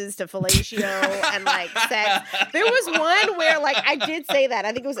references to fellatio and, like, sex. There was one where, like, I did say that.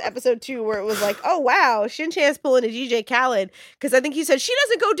 I think it was episode 2 where it was like, oh, wow, Shin-Chan's pulling a DJ Khaled. Because I think he said, she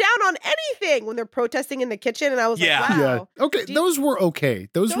doesn't go down on anything when they're protesting in the kitchen. And I was like, wow. Yeah. Okay, those were okay.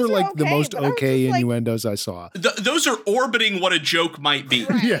 Those were, like, the most okay innuendos I saw. Those are orbiting what a joke might be.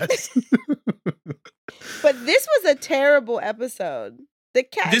 Right. Yes. But this was a terrible episode.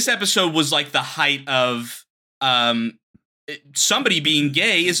 This episode was like the height of somebody being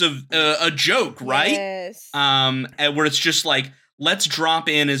gay is a joke, right? Yes. Where it's just like, let's drop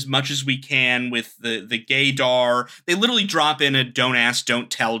in as much as we can with the gaydar. They literally drop in a don't ask, don't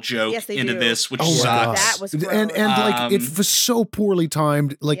tell joke into this, which sucks. That was gross. And like it was so poorly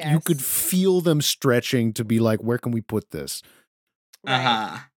timed. Like you could feel them stretching to be like, where can we put this?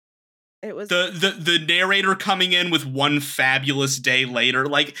 Right. It was the narrator coming in with one fabulous day later,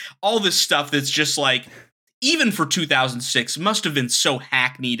 like all this stuff that's just like, even for 2006, must have been so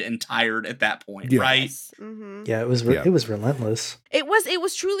hackneyed and tired at that point, right? Mm-hmm. Yeah, it was relentless. It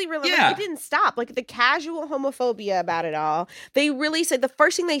was truly relentless. Yeah. It didn't stop. Like the casual homophobia about it all. They really said the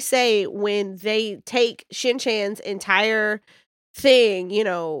first thing they say when they take Shin-Chan's entire thing, you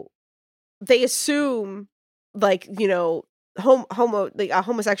know, they assume like, you know,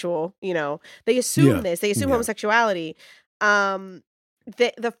 homosexual, you know, they assume this. They assume homosexuality.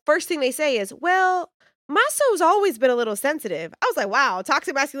 The first thing they say is, well, Maso's always been a little sensitive. I was like, wow,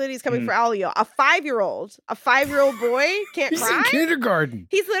 toxic masculinity is coming for all of you. A 5-year-old boy can't He's cry. in kindergarten.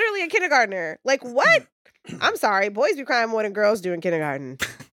 He's literally a kindergartner. Like, what? I'm sorry, boys be crying more than girls do in kindergarten.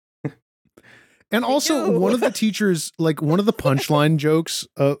 And also, one of the teachers, like one of the punchline jokes,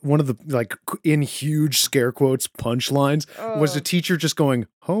 one of the like in huge scare quotes punchlines was a teacher just going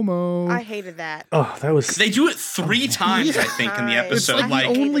homo. I hated that. Oh, that was. They do it 3 times, I think, in the episode. It's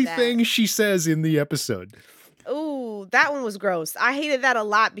like the only thing she says in the episode. Ooh, that one was gross. I hated that a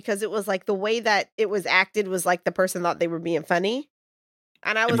lot because it was like the way that it was acted was like the person thought they were being funny.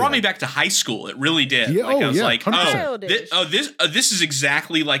 And it brought me back to high school. It really did. Yeah, like I was like, 100%. this is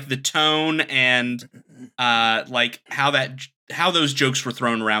exactly like the tone and like how those jokes were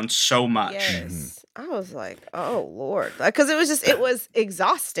thrown around so much. Yes. I was like, oh Lord, because it was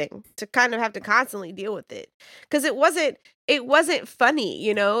exhausting to kind of have to constantly deal with it because it wasn't funny,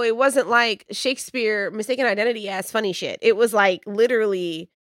 you know. It wasn't like Shakespeare mistaken identity as funny shit. It was like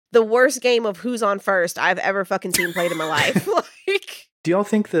literally the worst game of who's on first I've ever fucking seen played in my life. Like. Do y'all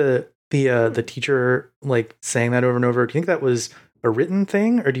think the teacher like saying that over and over? Do you think that was a written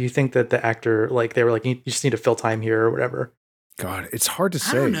thing, or do you think that the actor like they were like you just need to fill time here or whatever? God, it's hard to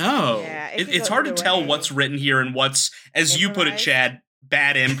say. I don't know. Yeah, it's hard to tell what's written here and what's, as you put it, Chad,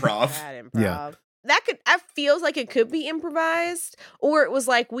 bad improv. Bad improv. Yeah. That feels like it could be improvised, or it was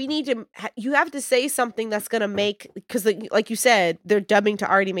like you have to say something that's gonna make, because like you said, they're dubbing to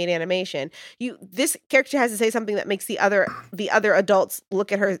already made animation. This character has to say something that makes the other adults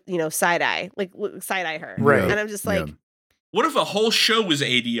look at her, you know, side eye her, right? And I'm just like, what if a whole show was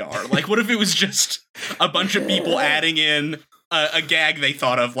ADR? Like, what if it was just a bunch of people adding in a gag they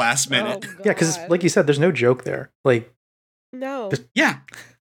thought of last minute. Oh, Yeah, because God. like you said, there's no joke there. Like, No. Yeah.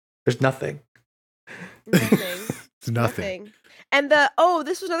 there's nothing. Nothing. It's nothing. And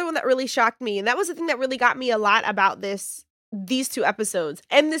this was another one that really shocked me, and that was the thing that really got me a lot about these two episodes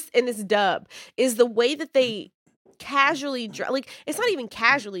and this dub is the way that they casually like it's not even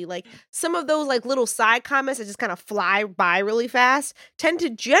casually, like some of those like little side comments that just kind of fly by really fast tend to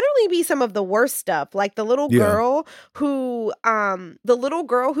generally be some of the worst stuff, like the little girl who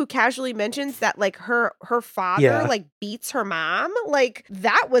casually mentions that like her father like beats her mom. Like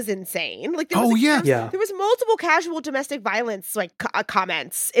that was insane. Like there was multiple casual domestic violence like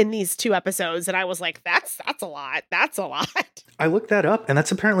comments in these two episodes, and I was like, that's a lot. I looked that up, and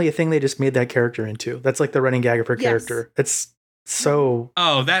that's apparently a thing they just made that character into. That's like the running gag of her character. It's so...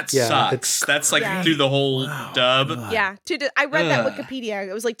 Oh, that sucks. That's like through the whole dub. Yeah. I read that Wikipedia.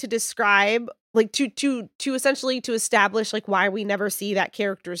 It was like to describe, like to essentially to establish like why we never see that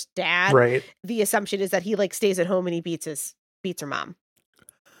character's dad. Right. The assumption is that he like stays at home and he beats her mom.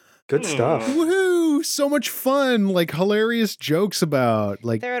 Good stuff. Woohoo! So much fun, like hilarious jokes about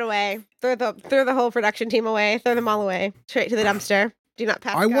like. Throw it away. Throw the whole production team away. Throw them all away. Straight to the dumpster. Do not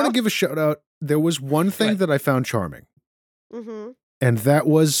pass. I want to give a shout out. There was one thing that I found charming, and that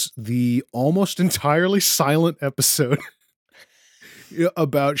was the almost entirely silent episode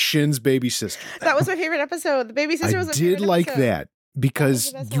about Shin's baby sister. That was my favorite episode. The baby sister was. I did like that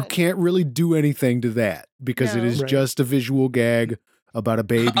because you can't really do anything to that because it is just a visual gag about a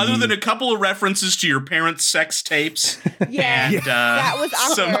baby. Other than a couple of references to your parents' sex tapes. Yeah. And, that was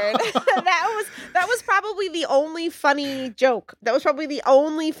awkward. that was probably the only funny joke. That was probably the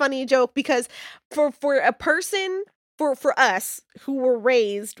only funny joke because for a person, for us who were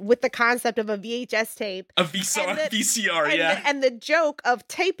raised with the concept of a VHS tape. A VCR, yeah. And the joke of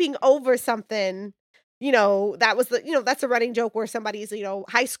taping over something, that was that's a running joke where somebody's,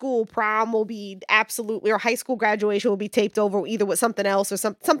 high school prom will be absolutely, or high school graduation will be taped over either with something else or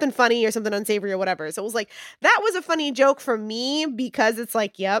something funny or something unsavory or whatever. So it was like, that was a funny joke for me because it's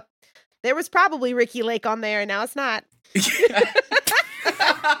like, yep, there was probably Ricky Lake on there and now it's not.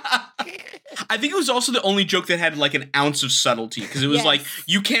 I think it was also the only joke that had like an ounce of subtlety because it was like,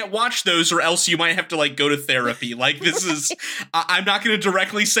 you can't watch those or else you might have to like go to therapy. Like this is, I'm not going to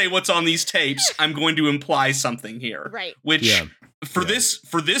directly say what's on these tapes. I'm going to imply something here. Right. Which for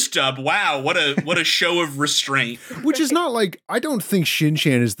this dub, wow, what a show of restraint. Which is not like, I don't think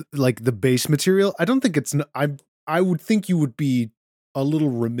Shin-Chan is like the base material. I don't think it's, I would think you would be a little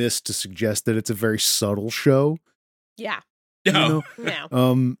remiss to suggest that it's a very subtle show. Yeah. No.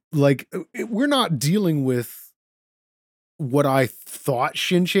 Like we're not dealing with what I thought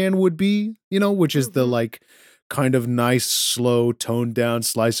Shin-Chan would be, which is the like kind of nice, slow, toned down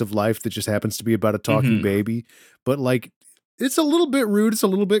slice of life that just happens to be about a talking baby. But like, it's a little bit rude. It's a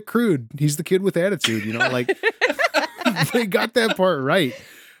little bit crude. He's the kid with attitude, like they got that part right.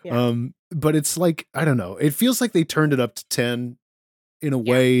 Yeah. But it's like, I don't know. It feels like they turned it up to 10 in a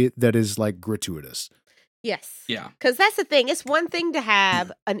way that is like gratuitous. Yes. Yeah. Because that's the thing. It's one thing to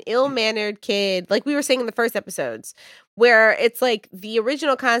have an ill-mannered kid, like we were saying in the first episodes, where it's like the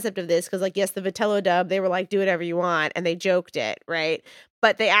original concept of this, because like, yes, the Vitello dub, they were like, do whatever you want, and they joked it, right?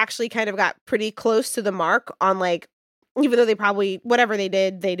 But they actually kind of got pretty close to the mark on like, even though they probably, whatever they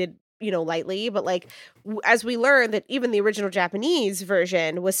did, lightly. But like, as we learned that even the original Japanese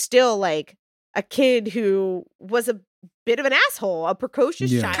version was still like a kid who was a bit of an asshole, a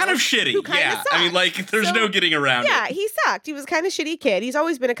precocious child. Kind of shitty. Sucked. I mean, like, there's no getting around it. Yeah, he sucked. He was kind of shitty kid. He's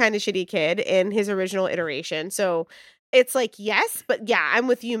always been a kind of shitty kid in his original iteration. So it's like, yes, but yeah, I'm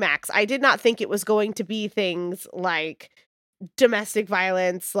with you, Max. I did not think it was going to be things like domestic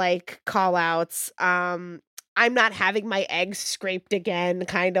violence, like call outs. I'm not having my eggs scraped again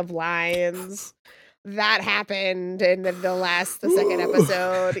kind of lines. That happened in the second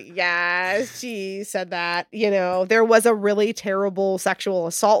episode. Yeah, she said that. There was a really terrible sexual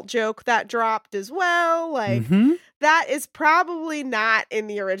assault joke that dropped as well. Like, that is probably not in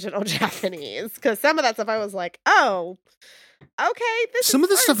the original Japanese. Because some of that stuff I was like, oh, okay. Some of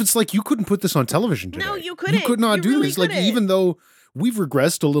this stuff, it's like you couldn't put this on television today. No, you couldn't. You could not do really this. Like, couldn't. even though we've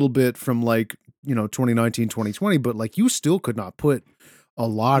regressed a little bit from like, 2019, 2020, but like you still could not put a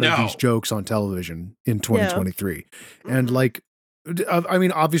lot of these jokes on television in 2023. No. And like, I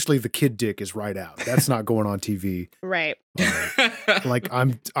mean, obviously the kid dick is right out. That's not going on TV. Right. Like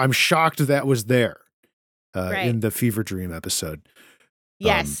I'm shocked that was there in the Fever Dream episode.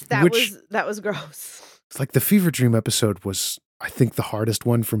 Yes, that was gross. Like the Fever Dream episode was, I think, the hardest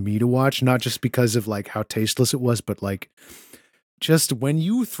one for me to watch, not just because of like how tasteless it was, but like just when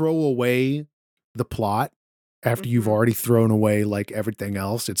you throw away the plot after you've already thrown away like everything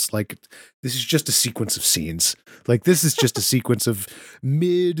else. It's like, this is just a sequence of scenes. Like, this is just a sequence of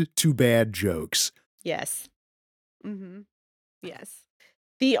mid to bad jokes. Yes. Yes.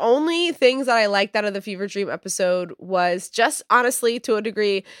 The only things that I liked out of the Fever Dream episode was just, honestly, to a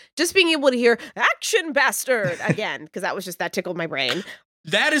degree, just being able to hear "Action Bastard" again, because that tickled my brain.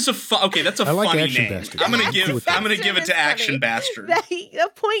 That is that's a funny name. Bastard. I'm gonna give it to Action Bastard.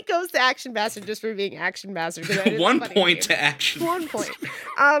 The point goes to Action Bastard just for being Action Bastard. 1 point to Action. 1 point.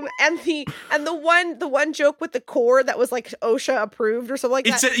 And the one joke with the cord that was like OSHA approved or something like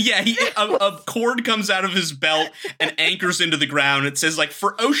that. A cord comes out of his belt and anchors into the ground. It says like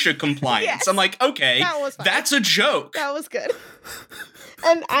for OSHA compliance. Yes. I'm like, okay, that's a joke. That was good.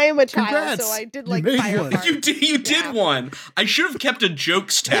 And I am a child, Congrats. so I did You like made fire one. parts. You did one. I should have kept a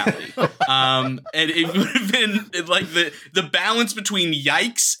jokes tally. And it would have been like the balance between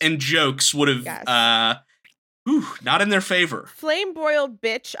yikes and jokes would have not in their favor. Flame broiled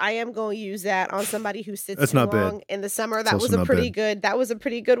bitch. I am going to use that on somebody who sits That's too not long bad. in the summer. It's That was also a not pretty bad. good. That was a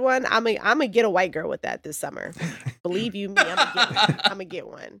pretty good one. I'm gonna get a white girl with that this summer. Believe you me, I'm gonna get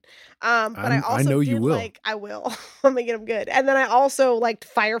one. But I also know you will. I will. I'm gonna get them good. And then I also liked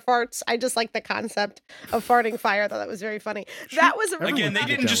fire farts. I just like the concept of farting fire. I thought that was very funny. That was Again, they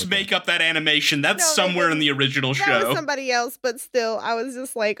didn't just with make up that animation. That's No, they somewhere in didn't. the original That show. was somebody else, but still, I was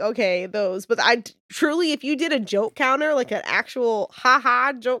just like, okay, those. But I truly, if you did a joke counter, like an actual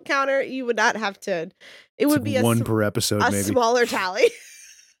ha-ha joke counter, you would not have to. It would be one per episode, a maybe. smaller tally.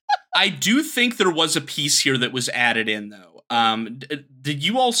 I do think there was a piece here that was added in, though. Did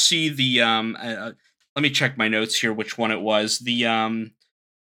you all see the? Let me check my notes here. Which one it was? The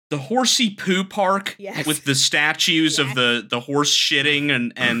horsey poo park with the statues of the horse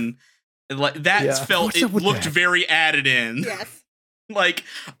shitting and like that felt it looked very added in. Yes. Like,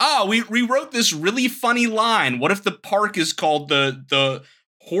 we wrote this really funny line. What if the park is called the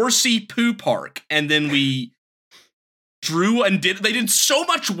horsey poo park? And then we drew and they did so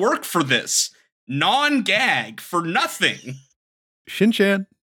much work for this non-gag for nothing. Shin-Chan.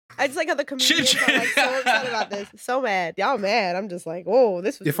 I just like how the comedians are like so upset about this. So mad. Y'all mad. I'm just like, whoa,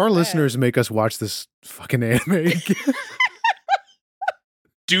 this was If our bad. listeners make us watch this fucking anime again.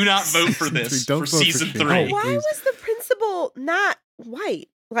 Do not vote for this Don't for vote for season Shin. 3. Why Please. was the principal not white?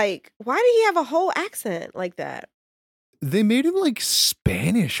 Like, why did he have a whole accent like that? They made him like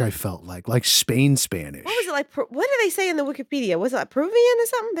Spanish, I felt like Spain Spanish. What was it like? What did they say in the Wikipedia? Was it like Peruvian or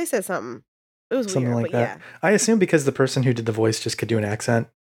something? They said something. It was Something weird, like but that. yeah. I assume because the person who did the voice just could do an accent,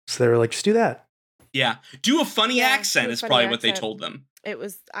 so they were like, just do that. Yeah, do a funny Yeah, accent do a is funny probably what they accent. told them. It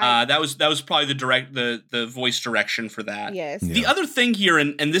was. That was probably the voice direction for that. Yes. Yeah. The other thing here,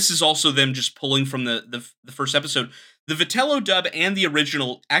 and this is also them just pulling from the first episode, the Vitello dub and the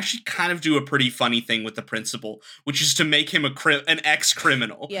original actually kind of do a pretty funny thing with the principal, which is to make him an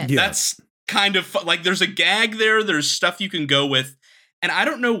ex-criminal. Yes. Yeah. That's kind of like there's a gag there, there's stuff you can go with. And I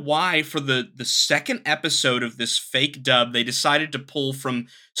don't know why for the second episode of this fake dub, they decided to pull from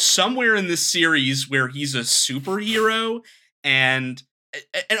somewhere in this series where he's a superhero. And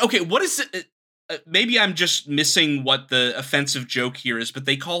okay, what is it? Maybe I'm just missing what the offensive joke here is, but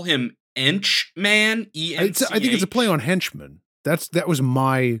they call him Inchman, E-N-C-H. I think it's a play on henchman. That was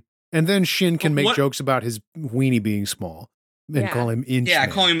my. And then Shin can make jokes about his weenie being small and call him Inchman. Yeah,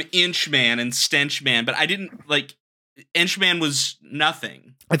 call him Inchman and Stenchman, but I didn't like. Inchman was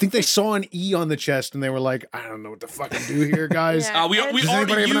nothing. I think they saw an E on the chest and they were like, I don't know what to fucking do here, guys. Yeah. We Does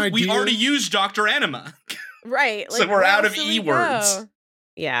anybody have an idea? already used Dr. Enema. Right. So we're where out else of do we E words. go?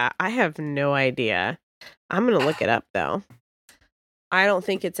 Yeah, I have no idea. I'm going to look it up, though. I don't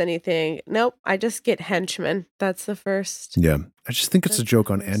think it's anything. Nope, I just get henchman. That's the first. Yeah, I just think it's a joke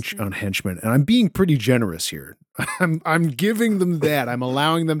on henchmen, and I'm being pretty generous here. I'm giving them that. I'm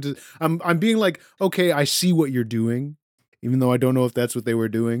allowing them to. I'm being like, okay, I see what you're doing, even though I don't know if that's what they were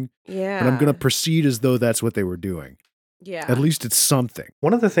doing. Yeah. But I'm gonna proceed as though that's what they were doing. Yeah. At least it's something.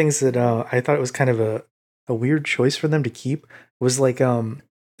 One of the things that I thought was kind of a weird choice for them to keep was like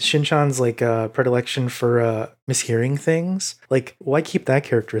Shin-Chan's like predilection for mishearing things. Like, why keep that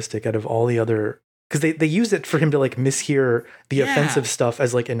characteristic out of all the other? Because they use it for him to like mishear the offensive stuff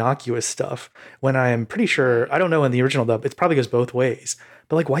as like innocuous stuff. When I am pretty sure, I don't know in the original dub, it probably goes both ways.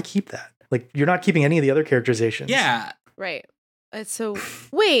 But like, why keep that? Like, you're not keeping any of the other characterizations. Yeah. Right. So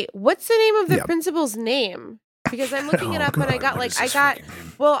wait, what's the name of the Yeah. principal's name? Because I'm looking it Oh, up and I God, got what like is this fucking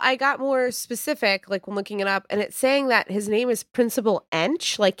name? I got more specific like when looking it up and it's saying that his name is Principal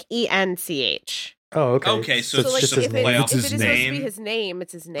Ench, like E-N-C-H. Oh, okay. Okay, so it's it's like just just his a if, play name. off if it his is supposed to be name. his name,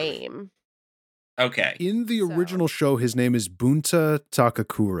 it's his name. Okay. In the So. original show, his name is Bunta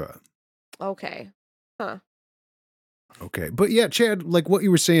Takakura. Okay. Huh. Okay. But yeah, Chad, like what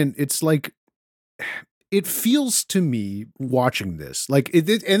you were saying, it's like, it feels to me watching this, like, and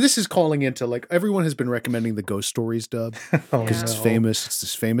this is calling into, like, everyone has been recommending the Ghost Stories dub because it's famous. It's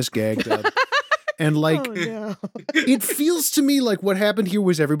this famous gag dub. And like, it feels to me like what happened here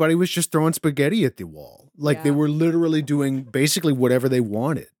was everybody was just throwing spaghetti at the wall. Like they were literally doing basically whatever they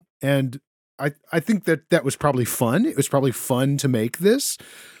wanted. And I think that was probably fun. It was probably fun to make this,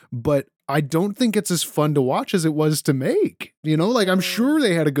 but I don't think it's as fun to watch as it was to make. You know, like I'm sure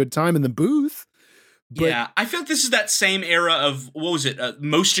they had a good time in the booth. But yeah, I feel like this is that same era of, what was it,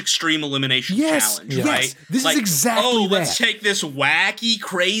 Most Extreme Elimination Challenge, right? This is exactly that. Let's take this wacky,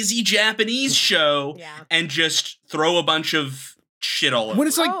 crazy Japanese show and just throw a bunch of shit all over. When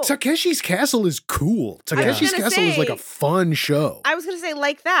it's like, Takeshi's Castle is cool. Takeshi's Castle is like a fun show. I was going to say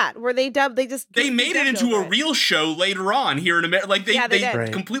like that, where they made it into a real show later on here in America. Like they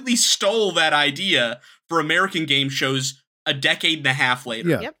completely stole that idea for American game shows a decade and a half later.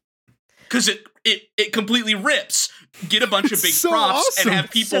 Yeah. Yep. Because it completely rips. Get a bunch of big props and have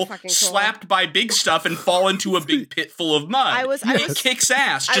people slapped by big stuff and fall into a big pit full of mud. It kicks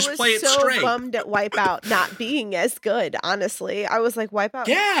ass. Just play it straight. I was so bummed at Wipeout not being as good, honestly. I was like, Wipeout,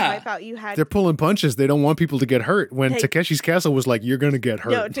 you had... They're pulling punches. They don't want people to get hurt. When Takeshi's Castle was like, you're going to get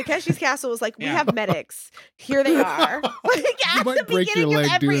hurt. No, Takeshi's Castle was like, we have medics. Here they are. Like, at the beginning of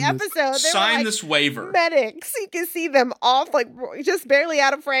every episode, sign like, this waiver. Medics. You can see them off, like, just barely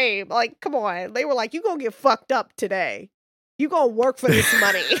out of frame. Like, come on. They were like, you going to get fucked up today. You gonna work for this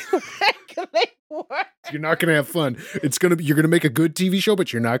money. You're not gonna have fun. You're gonna make a good TV show,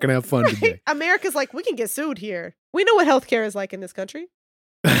 but you're not gonna have fun today. America's like, we can get sued here. We know what healthcare is like in this country.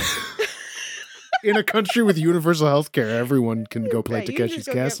 In a country with universal healthcare, everyone can go play Takeshi's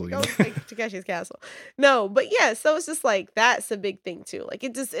Castle. Go play Takeshi's Castle. No, but yeah, so it's just like that's a big thing too. Like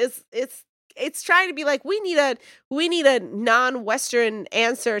it just it's trying to be like we need a non-Western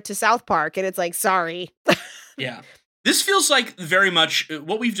answer to South Park, and it's like, sorry. Yeah. This feels like very much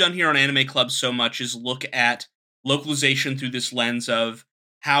what we've done here on Anime Club so much is look at localization through this lens of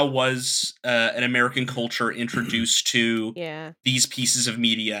how was an American culture introduced to these pieces of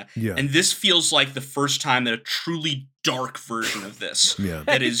media. Yeah. And this feels like the first time that a truly dark version of this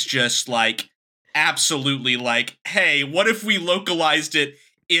that is just like absolutely like, hey, what if we localized it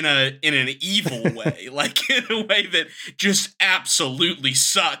in an evil way, like in a way that just absolutely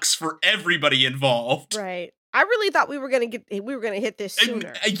sucks for everybody involved. Right. I really thought we were gonna hit this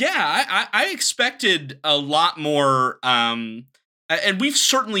sooner. I expected a lot more. And we've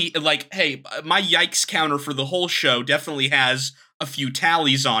certainly like, hey, my yikes counter for the whole show definitely has a few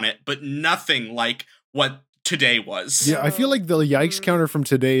tallies on it, but nothing like what today was. Yeah, I feel like the yikes counter from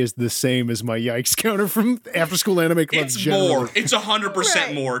today is the same as my yikes counter from After School Anime Club. It's more. It's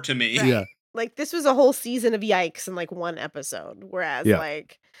 100% more to me. Right. Yeah. Like this was a whole season of yikes in like one episode, whereas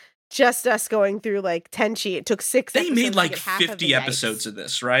like just us going through like Tenchi, it took 6 episodes. They made like 50 episodes of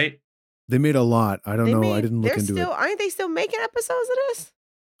this, right? They made a lot. I don't know. I didn't look into it. Aren't they still making episodes of this?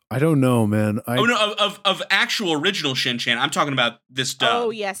 I don't know, man. Of actual original Shin-Chan. I'm talking about this dub. Oh,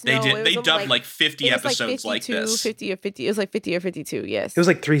 yes. They dubbed like 50 episodes like this. 50 or 50. It was like 50 or 52, yes. It was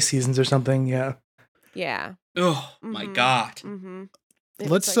like 3 seasons or something, yeah. Yeah. Oh, my God. Mm-hmm.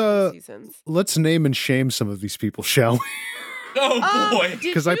 Let's name and shame some of these people, shall we? Oh, boy.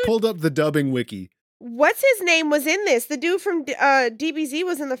 Because I pulled up the dubbing wiki. What's his name was in this? The dude from DBZ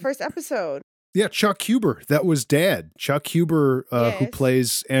was in the first episode. Yeah, Chuck Huber. That was Dad. Chuck Huber, who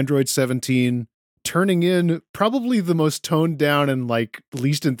plays Android 17, turning in probably the most toned down and like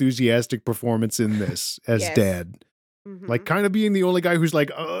least enthusiastic performance in this as Dad. Mm-hmm. Like kind of being the only guy who's like,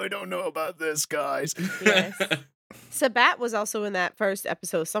 oh, I don't know about this, guys. Yes. Sabat was also in that first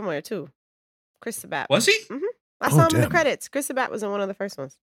episode somewhere too. Chris Sabat. Was he? Mm-hmm. I saw him in the credits. Chris Sabat was in one of the first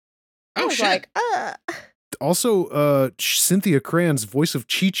ones. I was shit. Like, Also, Cynthia Cran's voice of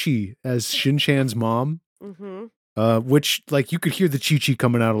Chi-Chi as Shin-Chan's mom, which, like, you could hear the Chi-Chi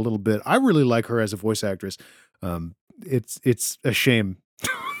coming out a little bit. I really like her as a voice actress. It's a shame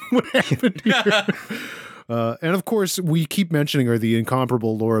what happened here. And, of course, we keep mentioning her, the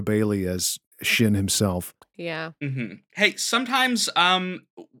incomparable Laura Bailey as Shin himself. Yeah. Mm-hmm. Hey, sometimes,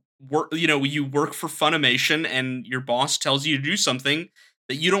 you work for Funimation and your boss tells you to do something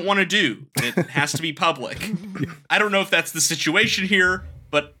that you don't want to do. It has to be public. I don't know if that's the situation here,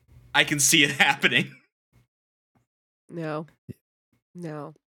 but I can see it happening. No.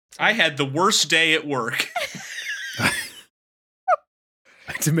 I had the worst day at work.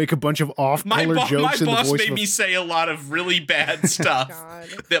 To make a bunch of off-color jokes. My boss made me say a lot of really bad stuff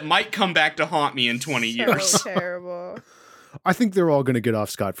that might come back to haunt me in 20 years. So terrible. I think they're all going to get off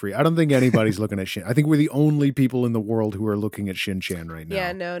scot-free. I don't think anybody's looking at Shin. I think we're the only people in the world who are looking at Shin-Chan right now.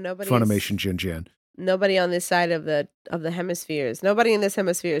 Yeah, no, nobody. Funimation Shin-Chan. Nobody on this side of the hemispheres. Nobody in this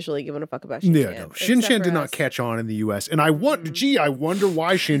hemisphere is really giving a fuck about Shin-Chan. Yeah, no. Shin-Chan did not catch on in the U.S. And I wonder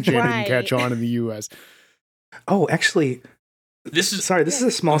why Shin-Chan didn't catch on in the U.S. Oh, actually, this is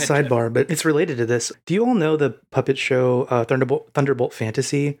a small sidebar, but it's related to this. Do you all know the puppet show Thunderbolt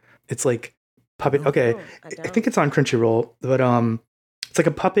Fantasy? It's like puppet. Okay, I think it's on Crunchyroll, but it's like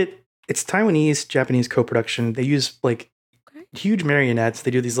a puppet. It's Taiwanese Japanese co-production. They use like huge marionettes.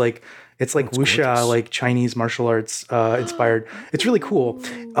 They do these like it's like wuxia, gorgeous. Like Chinese martial arts inspired. It's really cool.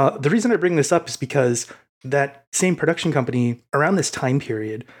 The reason I bring this up is because that same production company around this time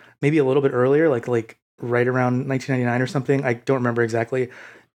period, maybe a little bit earlier, like right around 1999 or something. I don't remember exactly.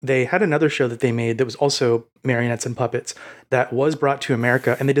 They had another show that they made that was also marionettes and puppets that was brought to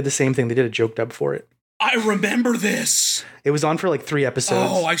America, and they did the same thing. They did a joke dub for it. I remember this. It was on for like 3 episodes.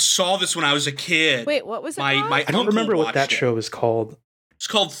 Oh, I saw this when I was a kid. Wait, what was it called? I don't remember what that show was called. It's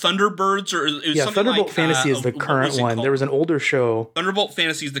called Thunderbirds, or it was something Thunderbolt like, Fantasy is the current one. There was an older show. Thunderbolt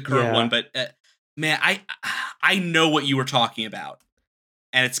Fantasy is the current one, but man, I know what you were talking about,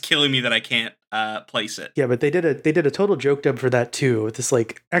 and it's killing me that I can't place it. Yeah, but they did a total joke dub for that too, with this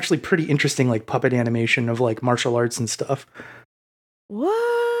like actually pretty interesting like puppet animation of like martial arts and stuff.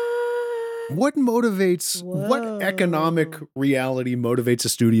 What motivates, what economic reality motivates a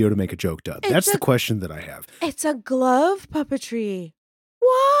studio to make a joke dub? That's the question that I have. It's a glove puppetry.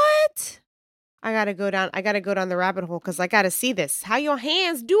 What? I gotta go down the rabbit hole because I gotta see this. How your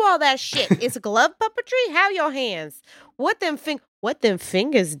hands do all that shit? It's glove puppetry? How your hands? What them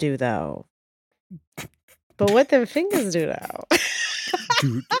fingers do though? But what them fingers do though?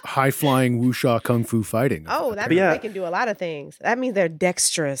 Do high-flying wuxia kung fu fighting. Oh, that means they can do a lot of things. That means they're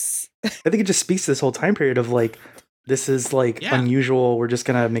dexterous. I think it just speaks to this whole time period of like, this is like unusual. We're just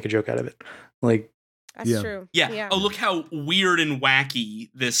gonna make a joke out of it. Like, that's true. Yeah. Oh, look how weird and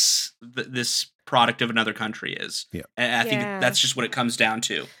wacky this product of another country is. Yeah. And I think that's just what it comes down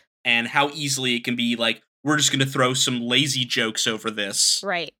to, and how easily it can be like, we're just gonna throw some lazy jokes over this,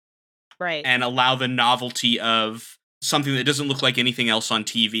 right, and allow the novelty of something that doesn't look like anything else on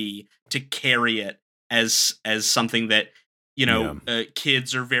TV to carry it as something that, you know,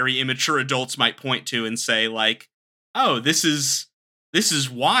 kids or very immature adults might point to and say like, oh, this is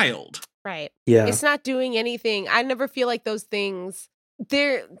wild. Right. Yeah. It's not doing anything. I never feel like those things,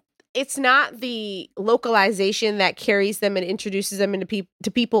 it's not the localization that carries them and introduces them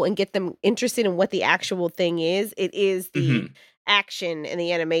to people and get them interested in what the actual thing is. It is the action and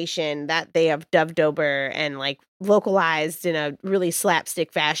the animation that they have dubbed over and like localized in a really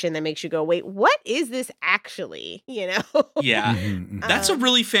slapstick fashion that makes you go, wait, what is this actually? You know? Yeah. That's a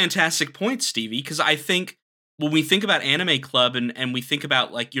really fantastic point, Stevie, because I think when we think about Anime Club and we think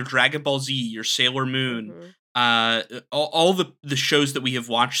about like your Dragon Ball Z, your Sailor Moon, all the shows that we have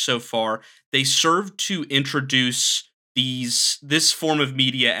watched so far, they serve to introduce this form of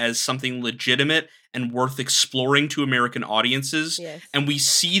media as something legitimate and worth exploring to American audiences. Yes. And we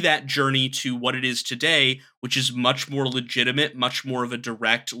see that journey to what it is today, which is much more legitimate, much more of a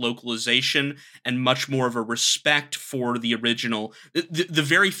direct localization, and much more of a respect for the original. The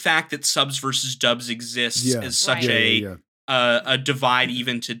very fact that subs versus dubs exists is such a divide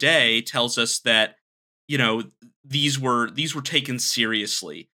even today tells us that, you know, these were taken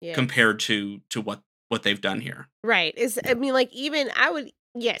seriously compared to what they've done here. Right. I mean, like, even I would,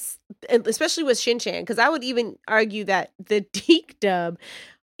 yes, especially with Shin-Chan, because I would even argue that the Deke dub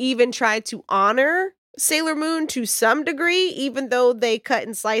even tried to honor Sailor Moon to some degree, even though they cut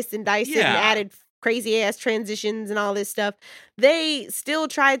and sliced and diced it and added crazy ass transitions and all this stuff. They still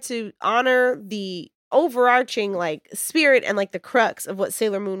tried to honor the overarching like spirit and like the crux of what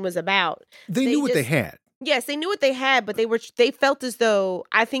Sailor Moon was about. They knew what they had. Yes, they knew what they had, but they felt as though,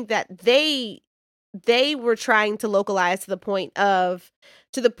 I think that they were trying to localize to the point of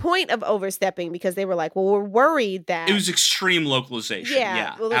overstepping, because they were like, well, we're worried that it was extreme localization.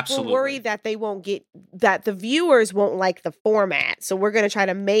 Yeah, absolutely. We're worried that that the viewers won't like the format. So we're going to try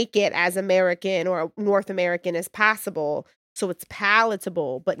to make it as American or North American as possible, so it's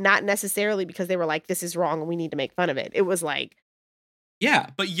palatable, but not necessarily because they were like, this is wrong and we need to make fun of it. It was like,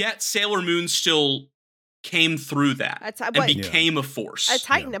 but yet Sailor Moon still came through that and became a force. A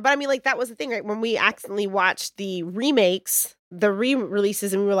titan. But I mean, like, that was the thing, right? When we accidentally watched the remakes, the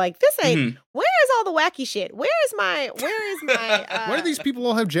re-releases, and we were like, this ain't, where is all the wacky shit? Where is my why do these people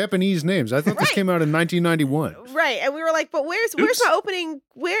all have Japanese names? I thought this came out in 1991. Right. And we were like, but where's my opening?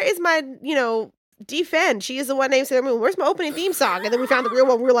 Where is my, you know, Defend? She is the one named Sailor Moon. Where's my opening theme song? And then we found the real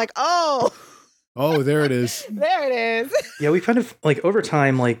one. We were like, oh. Oh, there it is. There it is. Yeah, we kind of like over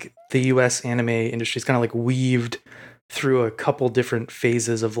time, like the US anime industry's kind of like weaved through a couple different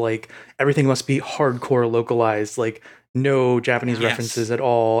phases of like everything must be hardcore localized, like no Japanese references at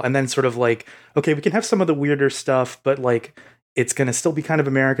all. And then sort of like, okay, we can have some of the weirder stuff, but like it's gonna still be kind of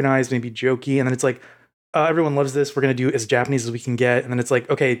Americanized, maybe jokey. And then it's like, everyone loves this. We're going to do as Japanese as we can get. And then it's like,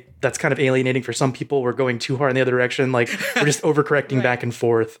 okay, that's kind of alienating for some people. We're going too hard in the other direction. Like we're just overcorrecting back and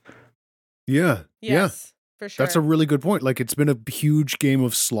forth. Yeah. Yes, for sure. That's a really good point. Like it's been a huge game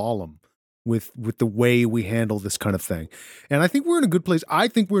of slalom with the way we handle this kind of thing. And I think we're in a good place. I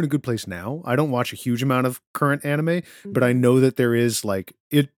think we're in a good place now. I don't watch a huge amount of current anime, but I know that there is like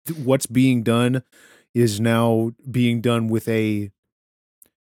what's being done is now being done with a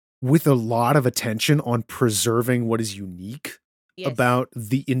lot of attention on preserving what is unique about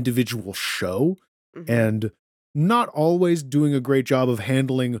the individual show and not always doing a great job of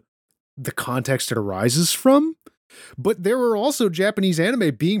handling the context it arises from. But there are also Japanese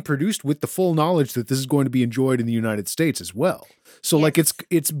anime being produced with the full knowledge that this is going to be enjoyed in the United States as well. So like it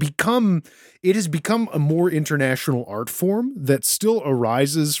has become a more international art form that still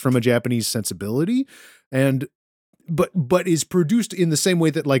arises from a Japanese sensibility and but is produced in the same way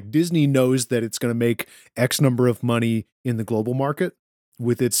that like Disney knows that it's going to make X number of money in the global market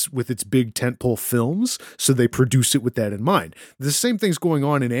with its big tentpole films. So they produce it with that in mind. The same thing's going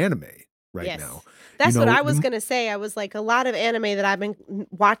on in anime right now. That's what I was going to say. I was like, a lot of anime that I've been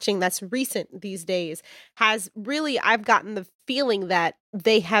watching that's recent these days has really, I've gotten the feeling that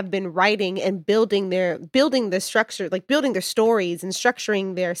they have been writing and building the structure, like building their stories and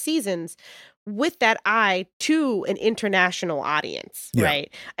structuring their seasons with that eye to an international audience,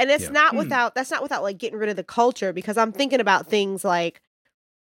 right? And that's not without like getting rid of the culture, because I'm thinking about things like,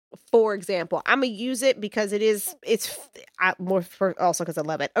 for example, I'm gonna use it because it's more for also because I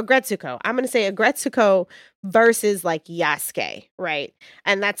love it. Agretsuko. I'm gonna say Agretsuko versus like Yasuke, right?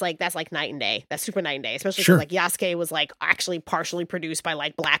 And that's like night and day. That's super night and day, especially because like Yasuke was like actually partially produced by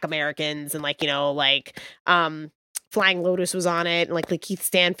like Black Americans and like Flying Lotus was on it, and like Keith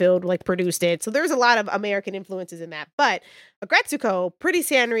Stanfield like produced it. So there's a lot of American influences in that. But Agretsuko, pretty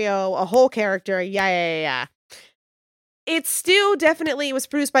Sanrio, a whole character, It's still definitely, it was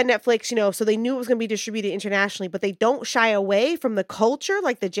produced by Netflix, so they knew it was going to be distributed internationally, but they don't shy away from the culture,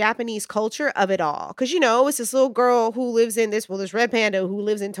 like the Japanese culture of it all. Because, it's this little girl who lives in this Red Panda who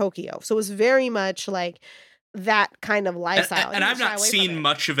lives in Tokyo. So it's very much like that kind of lifestyle. And I've not seen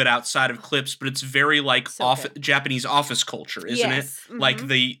much of it outside of clips, but it's very like Japanese office culture, isn't it? Mm-hmm. Like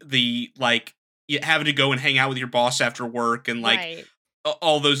the like having to go and hang out with your boss after work and like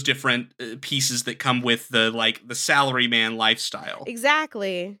all those different pieces that come with the salaryman lifestyle.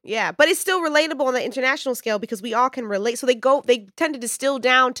 Exactly. Yeah. But it's still relatable on the international scale because we all can relate. So they tend to distill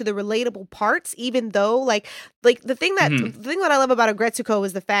down to the relatable parts, even though like the thing that I love about Agretsuko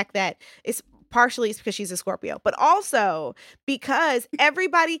is the fact that it's partially because she's a Scorpio, but also because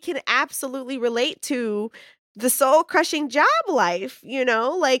everybody can absolutely relate to the soul crushing job life,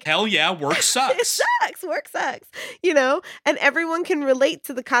 like hell yeah, work sucks. Work sucks, and everyone can relate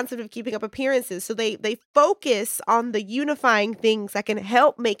to the concept of keeping up appearances. So they focus on the unifying things that can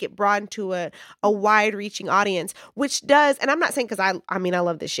help make it broad to a wide reaching audience, which does. And I'm not saying because I mean, I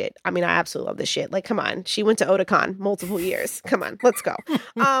love this shit. I mean, I absolutely love this shit. Like, come on. She went to Otakon multiple years. Come on, let's go.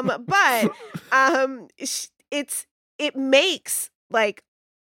 It makes like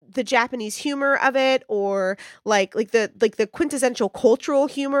the Japanese humor of it, or like the quintessential cultural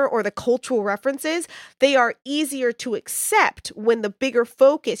humor or the cultural references, they are easier to accept when the bigger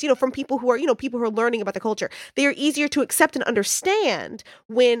focus, from people who are learning about the culture. They are easier to accept and understand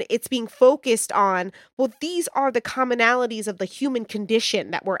when it's being focused on, well, these are the commonalities of the human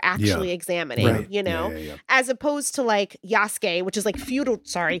condition that we're actually examining, as opposed to like Yasuke, which is like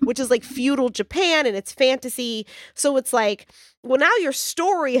feudal Japan and it's fantasy. So it's like, well, now your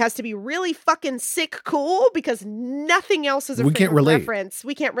story has to be really fucking sick cool because nothing else is a reference.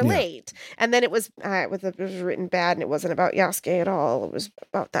 We can't relate. Yeah. And then it was written bad, and it wasn't about Yasuke at all. It was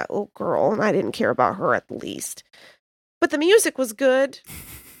about that little girl, and I didn't care about her at the least. But the music was good.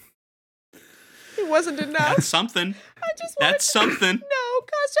 It wasn't enough. That's something. That's something. No,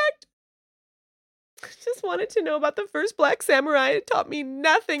 Kashak. I just wanted to know about the first Black Samurai. It taught me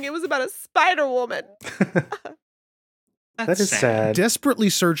nothing. It was about a Spider Woman. That is sad. Desperately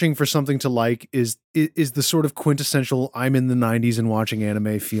searching for something to like is the sort of quintessential I'm in the 90s and watching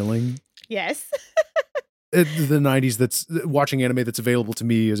anime feeling. Yes. The 90s that's watching anime that's available to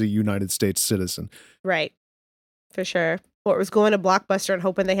me as a United States citizen. Right. For sure. Or it was going to Blockbuster and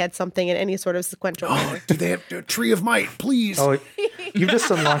hoping they had something in any sort of sequential manner. Do they have a Tree of Might, please? Oh, you've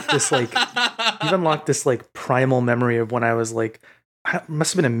just unlocked this like primal memory of when I was like, I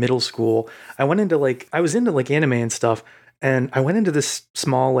must have been in middle school. I was into like anime and stuff, and I went into this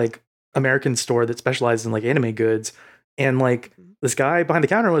small like American store that specialized in like anime goods, and like this guy behind the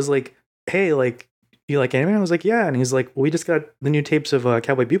counter was like, "Hey, like, you like anime?" And I was like, "Yeah." And he's like, "We just got the new tapes of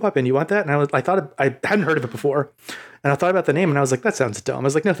Cowboy Bebop, and you want that?" And I thought I hadn't heard of it before, and I thought about the name, and I was like, "That sounds dumb." I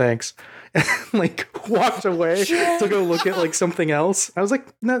was like, "No, thanks," and like walked away to go look at like something else. I was like,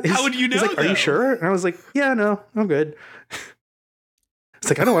 "No." How would you know? He's like, "Are you sure?" And I was like, "Yeah, no, I'm good." It's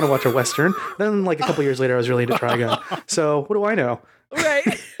like, I don't want to watch a Western. Then like a couple years later, I was really into Trigun. So what do I know? Right,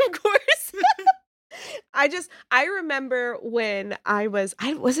 of course. I remember when was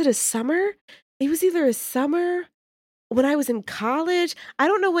it a summer? It was either a summer when I was in college. I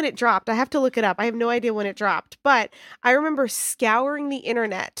don't know when it dropped. I have to look it up. I have no idea when it dropped. But I remember scouring the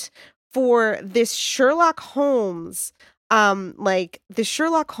internet for this Sherlock Holmes, like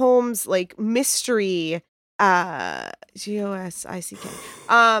mystery, Gosick,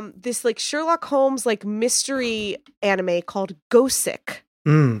 this like Sherlock Holmes like mystery anime called Gosick.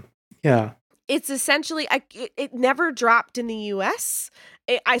 Yeah. It's essentially it never dropped in the US.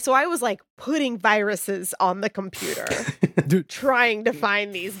 So I was like putting viruses on the computer, trying to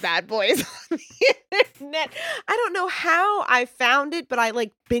find these bad boys on the internet. I don't know how I found it, but I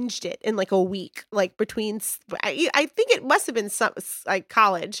like binged it in like a week, like between. I think it must have been some like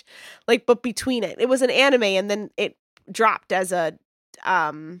college, like but between it was an anime, and then it dropped as a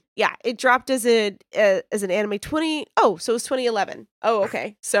it dropped as an anime so it was 2011. Oh,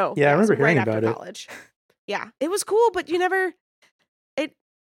 okay. So yeah, I remember hearing right about after college. Yeah, it was cool, but you never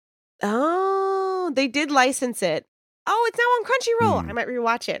they did license it. Oh, it's now on Crunchyroll. I might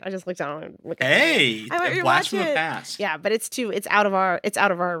rewatch it. I just looked down and looked at Hey, I might blast rewatch from the it. past. Yeah, but it's out of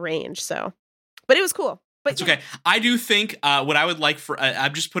our range, so. But it was cool. But it's okay. I do think what I would like for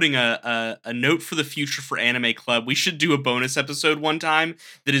I'm just putting a note for the future for Anime Club. We should do a bonus episode one time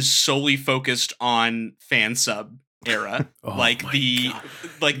that is solely focused on fan sub era, the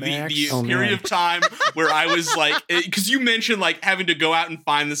period of time where I was like, because you mentioned like having to go out and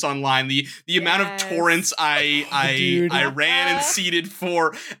find this online, the amount of torrents I ran and seeded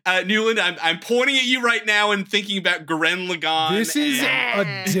for. Newland, I'm pointing at you right now and thinking about Gurren Lagann. This is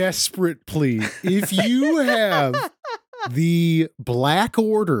a desperate plea. If you have the Black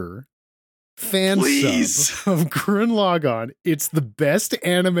Order fan sub of Gurren Lagann, it's the best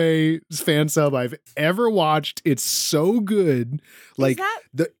anime fan sub I've ever watched. It's so good. Like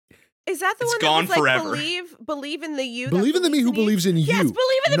is that the one that was like forever. Believe in the you? Believe in the me who believes in you. Yes,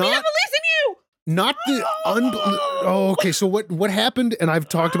 believe in the me that believes in you. Not the okay, so what happened, and I've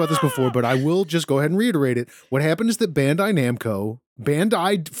talked about this before, but I will just go ahead and reiterate it. What happened is that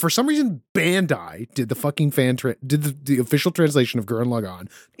for some reason, Bandai did the fucking did the official translation of Gurren Lagann.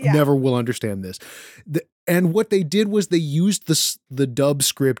 Yeah. Never will understand this. And what they did was they used the dub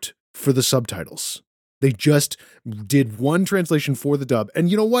script for the subtitles. They just did one translation for the dub.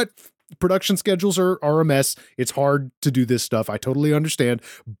 And you know what? Production schedules are a mess. It's hard to do this stuff. I totally understand,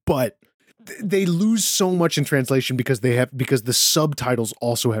 but they lose so much in translation because the subtitles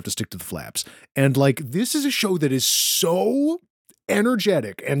also have to stick to the flaps. And like, this is a show that is so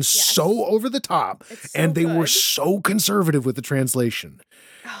energetic and so over the top, and they were so conservative with the translation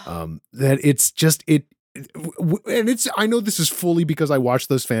that it's just I know this is fully because I watched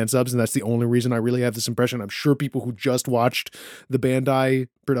those fan subs, and that's the only reason I really have this impression. I'm sure people who just watched the Bandai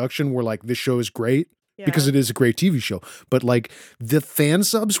production were like, this show is great. Yeah. Because it is a great TV show. But like, the fan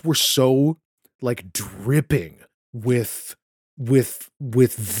subs were so like dripping with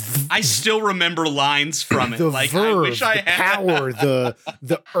I still remember lines from it. The like verve, I wish I the had power,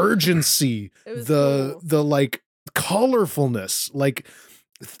 the urgency, the like colorfulness, like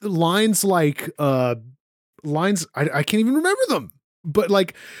lines like I can't even remember them. But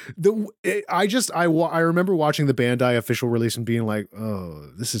like I remember watching the Bandai official release and being like,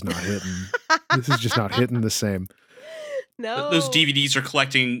 oh, this is not hitting. This is just not hitting the same. No, those DVDs are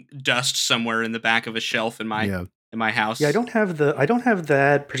collecting dust somewhere in the back of a shelf in my house. Yeah, I don't have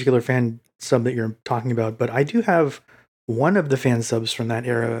that particular fan sub that you're talking about, but I do have one of the fan subs from that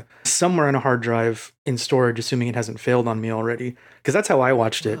era somewhere on a hard drive in storage, assuming it hasn't failed on me already, because that's how I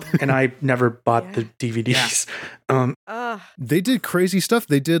watched it, and I never bought the DVDs. They did crazy stuff.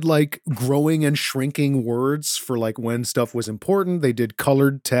 They did like growing and shrinking words for like when stuff was important. They did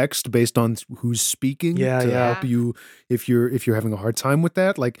colored text based on who's speaking to help you if you're having a hard time with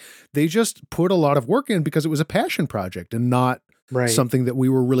that. Like, they just put a lot of work in because it was a passion project and not something that we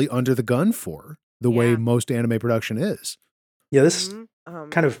were really under the gun for, the way most anime production is. Yeah, this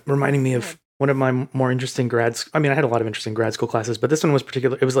kind of reminding me of one of my more interesting I had a lot of interesting grad school classes, but this one was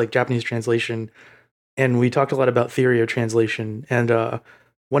particular. It was like Japanese translation, and we talked a lot about theory of translation. And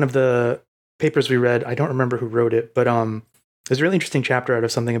one of the papers we read, I don't remember who wrote it, but there's a really interesting chapter out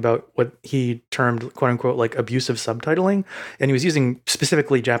of something about what he termed, quote unquote, like abusive subtitling. And he was using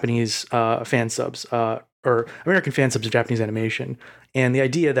specifically Japanese fan subs or American fan subs of Japanese animation. And the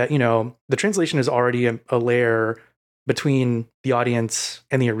idea that, the translation is already a layer between the audience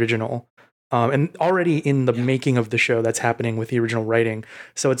and the original. And already in the making of the show that's happening with the original writing.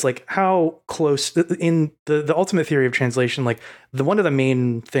 So it's like how close in the ultimate theory of translation, like one of the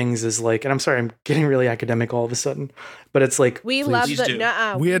main things is like, and I'm sorry, I'm getting really academic all of a sudden, but it's like, we love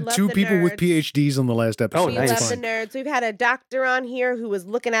the we had two people nerds. With PhDs on the last episode. Oh, nice. We love the nerds. We've had a doctor on here who was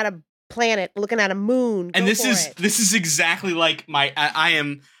looking at a planet, looking at a moon. And this is exactly like my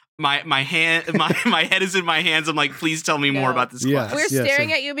head is in my hands. I'm like, please tell me more about this class. We're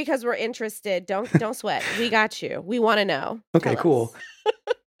staring at you because we're interested. Don't sweat. We got you. We want to know. Okay, cool.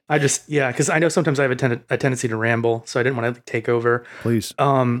 I just because I know sometimes I have a tendency to ramble, so I didn't want to take over. Please,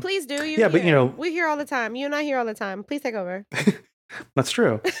 please do. But we're here all the time. You and I here all the time. Please take over. That's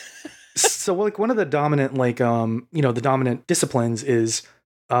true. So like one of the dominant the dominant disciplines is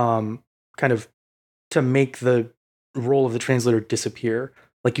kind of to make the role of the translator disappear.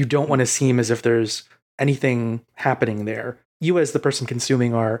 Like you don't want to seem as if there's anything happening there. You as the person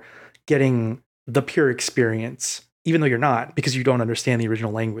consuming are getting the pure experience, even though you're not, because you don't understand the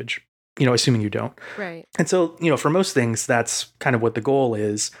original language, assuming you don't. Right. And so, for most things, that's kind of what the goal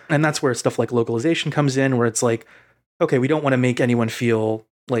is. And that's where stuff like localization comes in, where it's like, okay, we don't want to make anyone feel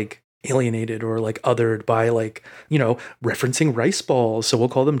like alienated or like othered by like, referencing rice balls. So we'll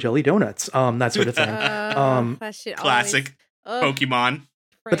call them jelly donuts, that sort of thing. That shit Classic Pokemon.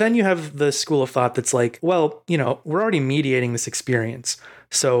 But then you have the school of thought that's like, well, we're already mediating this experience.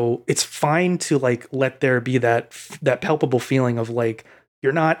 So it's fine to like let there be that palpable feeling of like,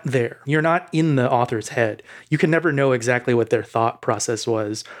 you're not there. You're not in the author's head. You can never know exactly what their thought process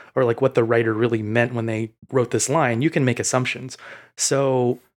was or like what the writer really meant when they wrote this line. You can make assumptions.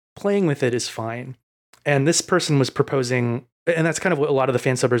 So playing with it is fine. And this person was proposing, and that's kind of what a lot of the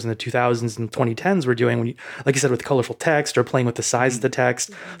fan subbers in the 2000s and 2010s were doing, when you, like I said, with colorful text or playing with the size of the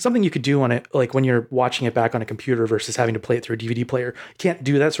text. Something you could do on it, like when you're watching it back on a computer versus having to play it through a DVD player. You can't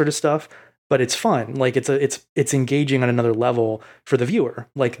do that sort of stuff, but it's fun. Like it's engaging on another level for the viewer.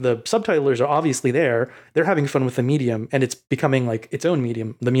 Like the subtitlers are obviously there. They're having fun with the medium, and it's becoming like its own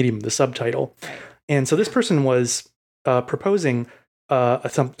medium, the subtitle. And so this person was proposing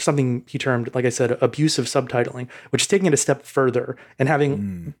something he termed, like I said, abusive subtitling, which is taking it a step further and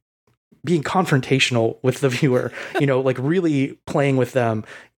having being confrontational with the viewer, like really playing with them,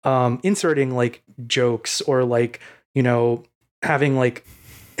 inserting like jokes or like, having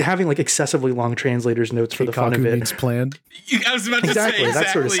excessively long translators notes for the fun of it. Means planned. I was about to say that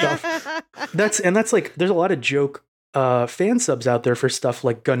sort of stuff. That's like, there's a lot of joke fan subs out there for stuff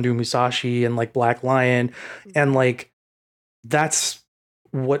like Gundu Musashi and like Black Lion, and like that's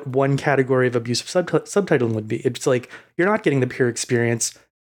what one category of abusive subtitling would be. It's like you're not getting the pure experience,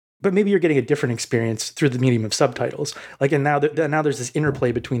 but maybe you're getting a different experience through the medium of subtitles. Like, and now there's this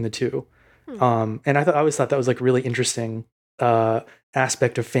interplay between the two. And I always thought that was like really interesting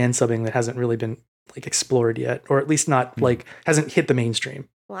aspect of fan subbing that hasn't really been like explored yet, or at least not like hasn't hit the mainstream.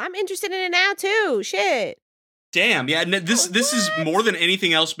 Well, I'm interested in it now too. Shit. Damn, yeah. This is more than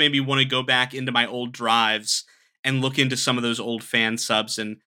anything else made me want to go back into my old drives and look into some of those old fan subs.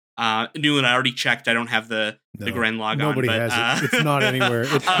 And knew that I already checked. I don't have the Gren log nobody on. Nobody has it. It's not anywhere.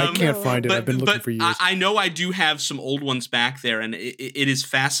 I can't find it. I've been looking for years. I know I do have some old ones back there, and it is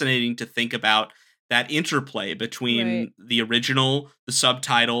fascinating to think about that interplay between the original, the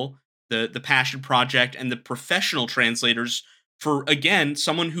subtitle, the passion project, and the professional translators for, again,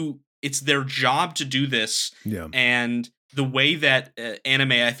 someone who it's their job to do this. Yeah. And the way that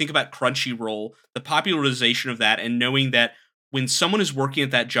anime, I think about Crunchyroll, the popularization of that, and knowing that when someone is working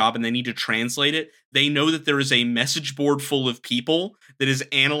at that job and they need to translate it, they know that there is a message board full of people that is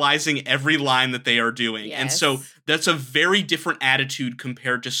analyzing every line that they are doing. Yes. And so that's a very different attitude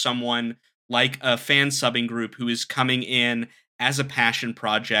compared to someone like a fan subbing group who is coming in as a passion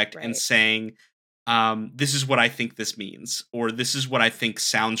project and saying, this is what I think this means, or this is what I think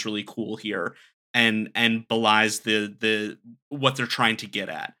sounds really cool here, and belies the what they're trying to get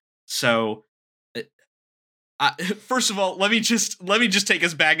at. So first of all, let me just take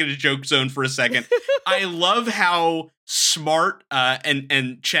us back into joke zone for a second. I love how smart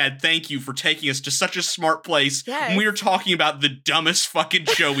and Chad, thank you for taking us to such a smart place when we were talking about the dumbest fucking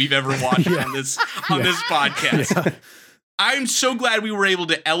show we've ever watched on this podcast. I'm so glad we were able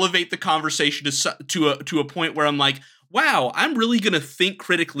to elevate the conversation to a point where I'm like, wow, I'm really going to think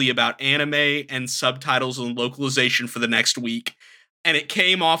critically about anime and subtitles and localization for the next week. And it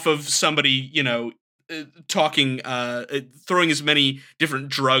came off of somebody, talking, throwing as many different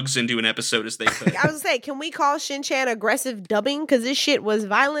drugs into an episode as they could. I was gonna say, can we call Shin-Chan aggressive dubbing? Because this shit was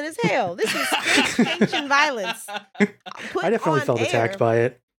violent as hell. This is straight ancient violence. I definitely felt attacked by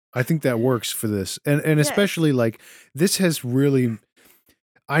it. I think that works for this. And especially like this has really,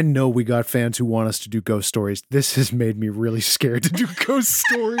 I know we got fans who want us to do ghost stories. This has made me really scared to do ghost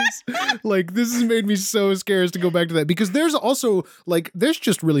stories. Like this has made me so scared to go back to that, because there's also like, there's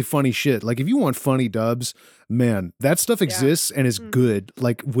just really funny shit. Like if you want funny dubs, man, that stuff exists and is good,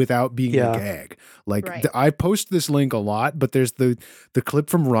 like without being a gag. Like I post this link a lot, but there's the clip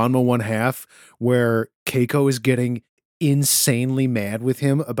from Ranma 1/2 where Keiko is getting insanely mad with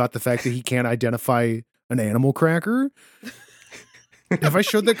him about the fact that he can't identify an animal cracker. Have I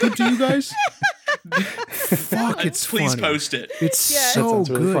showed that clip to you guys? Fuck, it's Please funny. post it. It's so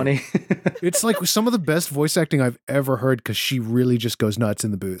really good. Funny. It's like some of the best voice acting I've ever heard, because she really just goes nuts in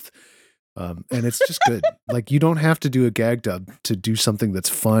the booth. And it's just good. Like you don't have to do a gag dub to do something that's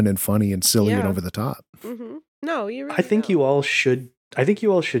fun and funny and silly and over the top. Mm-hmm. No, you really I think you all should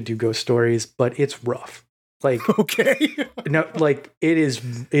do ghost stories, but it's rough. Like okay. No, like it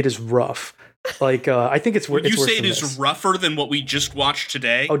is rough. Like I think it's worse. Would you say it is rougher than what we just watched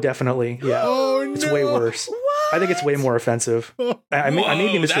today? Oh, definitely. Yeah. Oh, it's way worse. What? I think it's way more offensive. I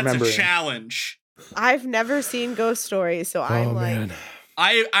may be misremembering. That's a challenge. I've never seen ghost stories, so I'm like, man.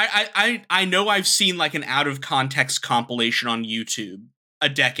 I know I've seen like an out of context compilation on YouTube a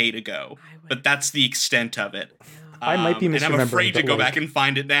decade ago, but that's the extent of it. I might be misremembering. And I'm afraid to go back and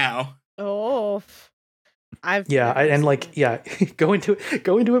find it now. Oh. Go into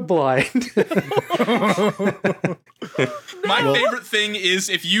it blind. My favorite thing is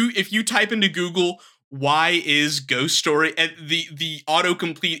if you type into Google why is ghost story, and the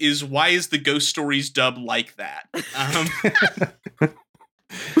autocomplete is why is the ghost stories dub like that.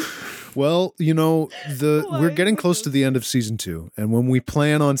 Well, we're getting close to the end of season 2, and when we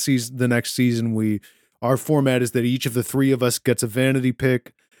plan on the next season, our format is that each of the three of us gets a vanity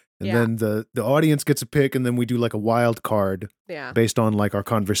pick. And then the audience gets a pick, and then we do like a wild card based on like our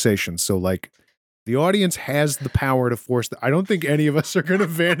conversation. So like the audience has the power to force I don't think any of us are going to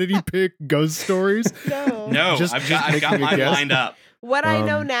vanity pick ghost stories. No, I've got mine lined up. What I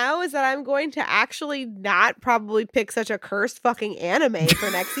know now is that I'm going to actually not probably pick such a cursed fucking anime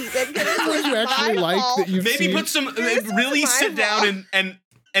for next season. What you actually like that you've maybe seen? Put some really sit down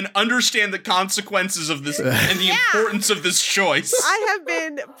and understand the consequences of this and the importance of this choice. I have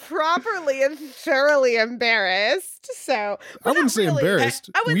been properly and thoroughly embarrassed. So I wouldn't say embarrassed.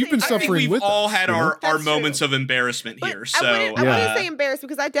 We've been suffering with we've all us, had our moments of embarrassment here. So I wouldn't say embarrassed,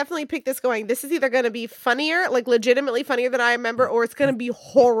 because I definitely picked this going, this is either going to be funnier, like legitimately funnier than I remember, or it's going to be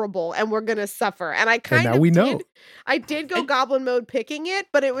horrible and we're going to suffer. And I kind of know. I did go goblin mode picking it,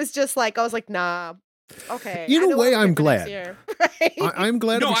 but it was just like, I was like, nah. Okay. In a way, I'm glad. Right? I'm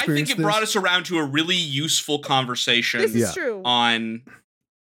glad. No, I think it brought us around to a really useful conversation. This is true. On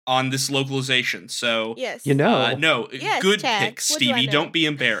this localization. So yes, good Chad. pick, Stevie. Don't be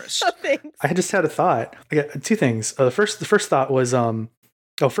embarrassed. I just had a thought. I got two things. The first thought was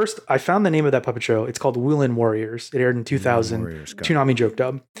first I found the name of that puppet show. It's called Wulin Warriors. It aired in 2000. Toonami joke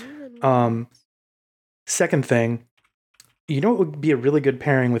dub. Second thing. What would be a really good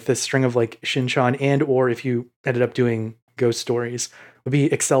pairing with this string of like Shin-Chan, and or if you ended up doing ghost stories, would be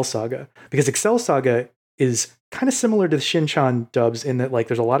Excel Saga, because Excel Saga is kind of similar to the Shin-Chan dubs in that like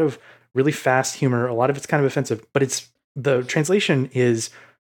there's a lot of really fast humor, a lot of it's kind of offensive, but the translation is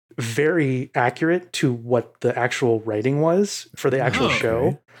very accurate to what the actual writing was for the actual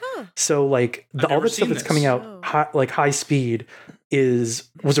show. Huh. So like all the stuff that's coming out high speed was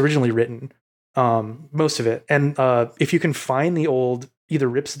originally written. Most of it. And if you can find the old either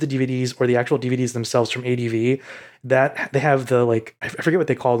rips of the DVDs or the actual DVDs themselves from ADV, that they have the like, I forget what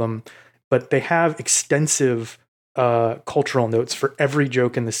they call them, but they have extensive cultural notes for every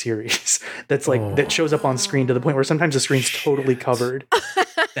joke in the series that's like that shows up on screen, to the point where sometimes the screen's totally covered.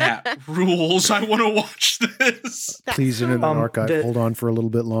 That rules. I want to watch this. Please, in an archive, hold on for a little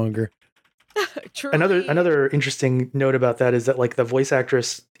bit longer. Another interesting note about that is that like the voice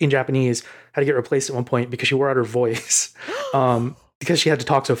actress in Japanese had to get replaced at one point because she wore out her voice because she had to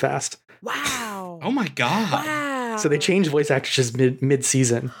talk so fast. Wow. Oh my god. Wow. So they changed voice actresses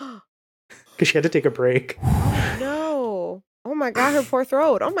mid-season because she had to take a break. Oh no. Oh my god, her poor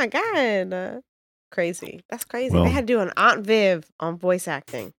throat. Oh my god. Crazy. That's crazy. Well, they had to do an Aunt Viv on voice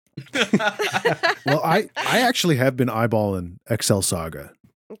acting. Well, I actually have been eyeballing Excel Saga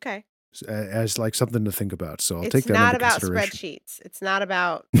Okay. as like something to think about. So I'll It's take that not into about consideration. spreadsheets. It's not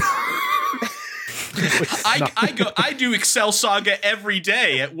about. I do Excel Saga every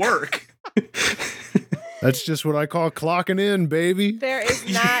day at work. That's just what I call clocking in, baby. There is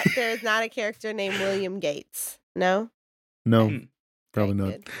not a character named William Gates. No? No, Okay. probably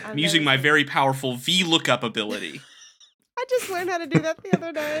Okay, not. good. I'm using my very powerful VLOOKUP ability. I just learned how to do that the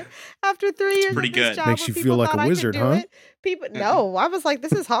other day. After 3 years pretty of this good. job, Makes where you people feel like thought a I could wizard, do huh? it, people, no, I was like,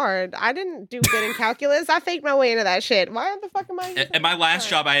 this is hard. I didn't do good in calculus. I faked my way into that shit. Why the fuck am I? At my last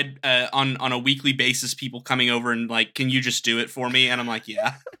job, I had on a weekly basis people coming over and like, can you just do it for me? And I'm like,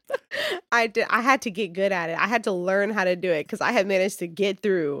 yeah. I did. I had to get good at it. I had to learn how to do it because I had managed to get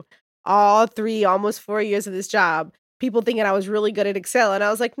through all 3, almost 4 years of this job. People thinking I was really good at Excel, and I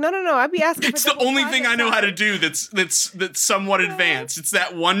was like, no. I'd be asking. It's for the double only thing I project know how to time. do that's somewhat advanced. It's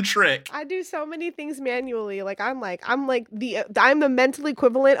that one trick. I do so many things manually. I'm the mental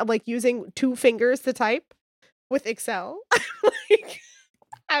equivalent of like using 2 fingers to type with Excel. Like,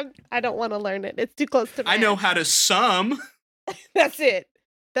 I don't want to learn it. It's too close to math. I know how to sum. That's it.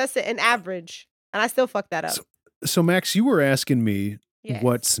 An average. And I still fuck that up. So Max, you were asking me Yes.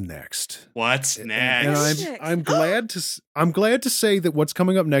 what's next. What's And next? I'm glad to say that what's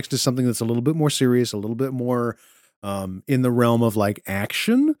coming up next is something that's a little bit more serious, a little bit more in the realm of like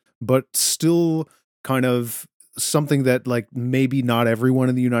action, but still kind of something that like maybe not everyone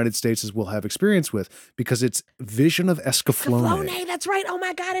in the United States will have experience with, because it's Vision of Escaflowne. Escaflowne, that's right. Oh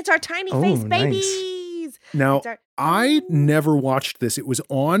my god, it's our tiny Oh, face nice. babies. Now, It's our- I never watched this. It was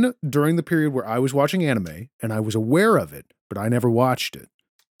on during the period where I was watching anime, and I was aware of it, but I never watched it.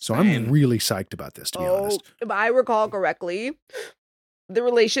 So I'm Same. really psyched about this, to be honest. If I recall correctly, the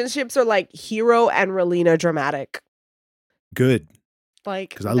relationships are like Hiro and Relina dramatic. Good, Like,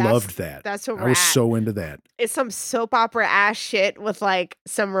 because I loved that. That's what I we're was at. so into that. It's some soap opera ass shit with like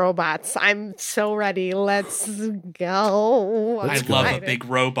some robots. I'm so ready. Let's go. I Let's go. love a big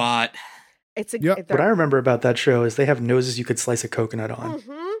robot. It's a. Yep. What I remember about that show is they have noses you could slice a coconut on.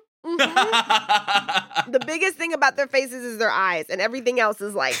 The biggest thing about their faces is their eyes, and everything else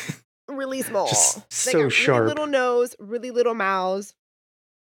is like really small. Just They so got really sharp. little nose, really little mouths.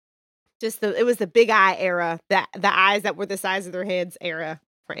 It was the big eye era. The eyes that were the size of their heads era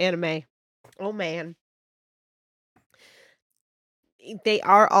for anime. Oh man. They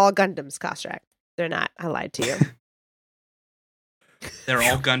are all Gundams, Kostrak. They're not. I lied to you. They're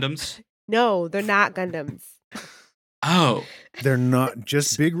all Gundams. No, they're not Gundams. Oh, They're not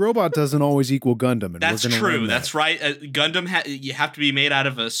just big robot doesn't always equal Gundam. And that's we're gonna true. learn that. That's right. Gundam, you have to be made out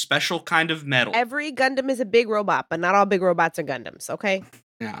of a special kind of metal. Every Gundam is a big robot, but not all big robots are Gundams, okay?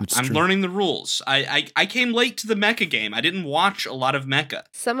 Yeah, It's I'm true. learning the rules. I came late to the mecha game. I didn't watch a lot of mecha.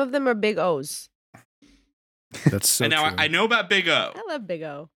 Some of them are big O's. That's so And now true. I know about Big O. I love Big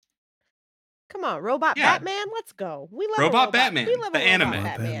O. Come on, Robot Yeah. Batman, let's go. We love Robot Batman, We love the a Robot anime.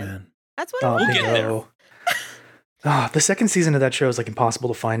 Batman. That's what Oh, it We'll was. get there. no. The second season of that show is like impossible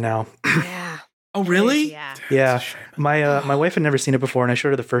to find now. Yeah. Oh, really? Yeah. Yeah, That's a shame. my wife had never seen it before, and I showed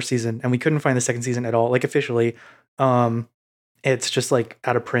her the first season, and we couldn't find the second season at all, like officially. It's just like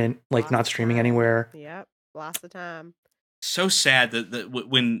out of print, like Lost not of streaming time. anywhere. Yep. Lost the time. So sad that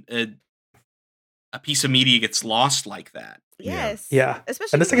when a piece of media gets lost like that. Yeah. Yes. Yeah, Especially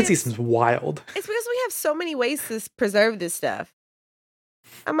and the because second we have- season's wild. It's because we have so many ways to preserve this stuff.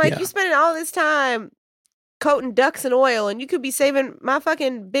 I'm like, Yeah. you spending all this time coating ducks in oil, and you could be saving my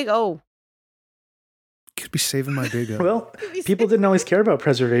fucking Big O. Could be saving my big O. Well, Could be people didn't always care about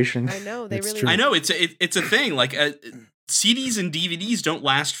preservation. I know they It's really. true. I know it's a thing. Like CDs and DVDs don't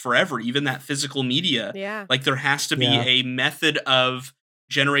last forever. Even that physical media. Yeah. Like there has to be Yeah. a method of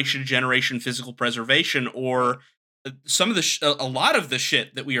generation to generation physical preservation, or some of the a lot of the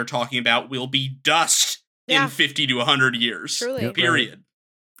shit that we are talking about will be dust Yeah. in 50 to 100 years. Truly. Yep. Period.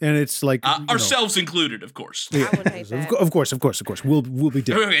 And it's like you know, Ourselves included, of course. I wouldn't hate that. Of course. We'll be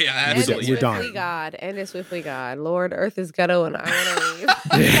dead. Okay, yeah, And absolutely. We're it's dying. swiftly God. And it's swiftly God. Lord, Earth is ghetto, and I want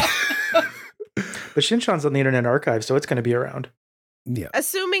to leave. But Shin-Chan's on the Internet Archive, so it's going to be around. Yeah.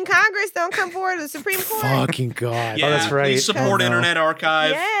 Assuming Congress don't come forward to the Supreme Court. Fucking God. Yeah, that's right. Please support No. Internet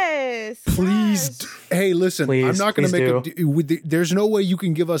Archive. Yes. Please. yes. Hey, listen, I'm Please, not going to please make it. There's no way you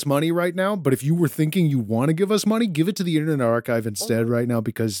can give us money right now, but if you were thinking you want to give us money, give it to the Internet Archive instead right now,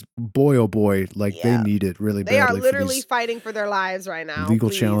 because boy, oh boy, like Yeah. they need it really They are badly. literally for these fighting for their lives right now. legal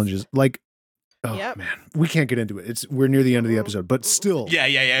Please. challenges. Like, oh Yep. man, we can't get into it. We're near the end of the episode, but still, Yeah.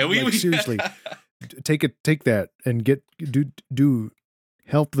 Like, seriously. take that and do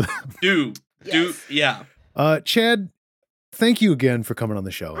help them. do Yes. yeah. Chad, thank you again for coming on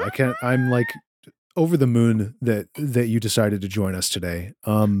the show. I'm like over the moon that you decided to join us today.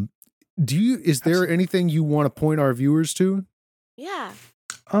 Is there anything you want to point our viewers to? Yeah.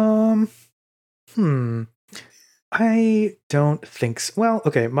 I don't think so. Well,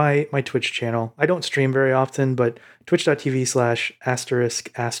 okay, my Twitch channel. I don't stream very often, but twitch.tv/***.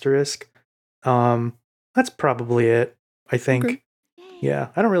 That's probably it, I think. Okay. Yeah.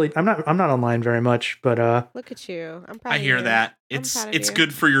 I'm not online very much, but look at you. I'm proud I of hear you. that. It's you.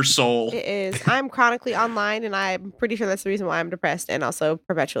 good for your soul. It is. I'm chronically online, and I'm pretty sure that's the reason why I'm depressed and also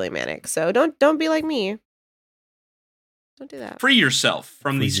perpetually manic. So don't be like me. Don't do that. Free yourself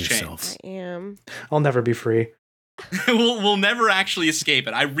from these chains. I am. I'll never be free. we'll never actually escape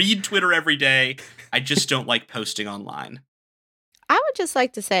it. I read Twitter every day. I just don't like posting online. I would just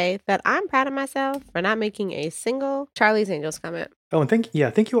like to say that I'm proud of myself for not making a single Charlie's Angels comment. Oh, and thank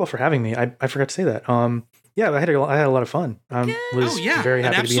you all for having me. I forgot to say that. Yeah, I had a lot of fun. Was very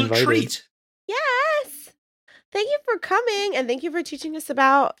happy to be invited. Treat. Yes. Thank you for coming, and thank you for teaching us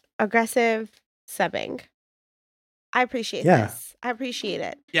about aggressive subbing. I appreciate this. I appreciate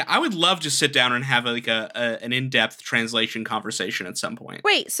it. Yeah, I would love to sit down and have an in-depth translation conversation at some point.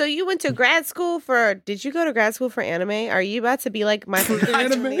 Wait, so you went to grad school did you go to grad school for anime? Are you about to be like my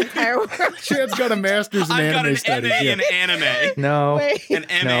anime? The entire world? Chad's got a master's in anime studies. I've got an MA in anime. No. An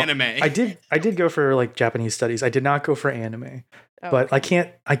M anime. I did go for like Japanese studies. I did not go for anime. But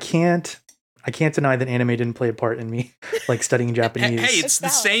okay. I can't deny that anime didn't play a part in me, like studying Japanese. Hey, it's the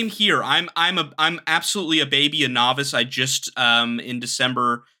same here. I'm absolutely a baby, a novice. I just in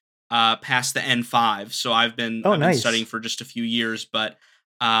December passed the N5, so I've been studying for just a few years. But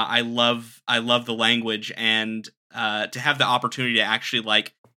I love the language, and to have the opportunity to actually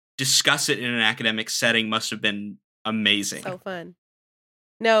like discuss it in an academic setting must have been amazing. So fun.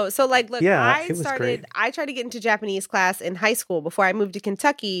 No, so like, look, I tried to get into Japanese class in high school before I moved to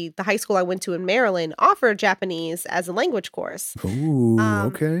Kentucky. The high school I went to in Maryland offered Japanese as a language course. Ooh,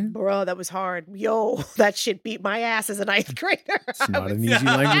 okay. Bro, that was hard. Yo, that shit beat my ass as a ninth grader. It's not an easy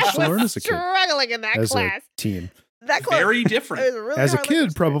language to learn as a kid. Struggling in that class. As a teen. That class. Very different. Really as a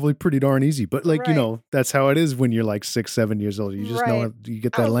kid, probably pretty darn easy. But like, that's how it is when you're like 6, 7 years old. You just know, you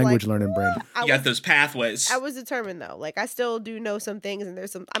get that language learning brain. You got those pathways. I was determined though. Like I still do know some things, and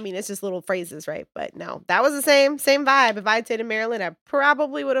there's some, I mean, it's just little phrases, right? But no, that was the same vibe. If I'd stayed in Maryland, I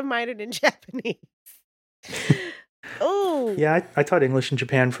probably would have minored in Japanese. Oh. Yeah, I taught English in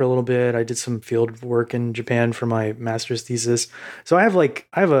Japan for a little bit. I did some field work in Japan for my master's thesis. So I have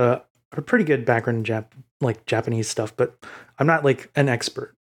a pretty good background in Japanese stuff, but I'm not like an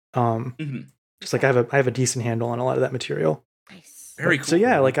expert. Just like I have a decent handle on a lot of that material. Nice. Very cool. So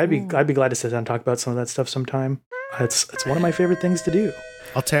yeah, like I'd be glad to sit down and talk about some of that stuff sometime. It's one of my favorite things to do.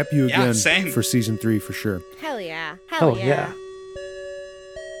 I'll tap you again same. for season 3 for sure. Hell yeah. Hell yeah.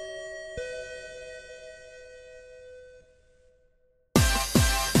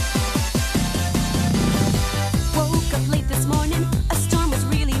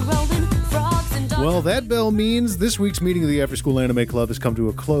 Well, that bell means this week's meeting of the After School Anime Club has come to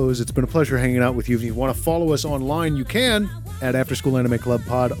a close. It's been a pleasure hanging out with you. If you want to follow us online, you can at After School Anime Club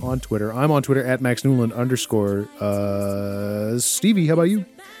Pod on Twitter. I'm on Twitter at MaxNewland_. Stevie, how about you?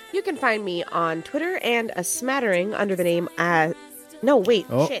 You can find me on Twitter and a smattering under the name no. You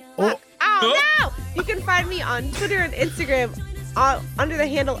can find me on Twitter and Instagram under the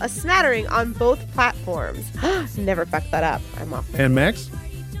handle a smattering on both platforms. Never fuck that up. I'm off. And Max?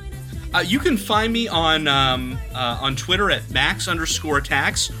 You can find me on Twitter at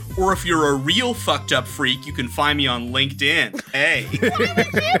Max_attacks, or if you're a real fucked up freak, you can find me on LinkedIn. Hey.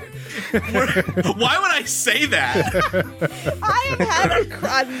 Why would I say that? I have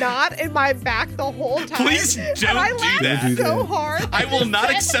had a knot in my back the whole time. Please don't do that. Don't do so that. hard. I will not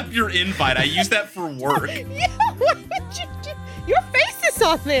accept your invite. I use that for work. Yeah, why would you do? Your face is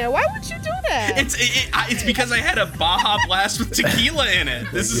on there. Why would you do that? It's because I had a Baja Blast with tequila in it.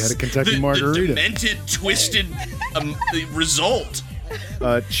 This You is had a Kentucky the margarita. demented, twisted result.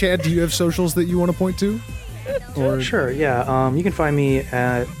 Chad, do you have socials that you want to point to? Or Sure, yeah. You can find me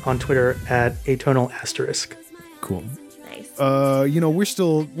on Twitter at atonal**. Cool. Nice.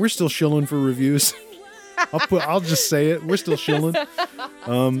 We're still shilling for reviews. I'll just say it. We're still shilling.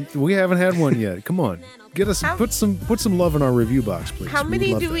 We haven't had one yet. Come on. Get us put some love in our review box, please. How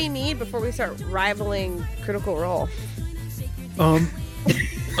many do we need before we start rivaling Critical Role?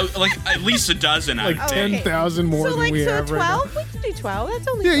 Like at least a dozen. Like 10,000 more so than we have 12? right now. We can do 12. That's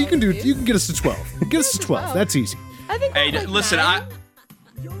only. Yeah, 12 you can get us to 12. Get us to 12. That's easy. I think. Hey, like listen, 9.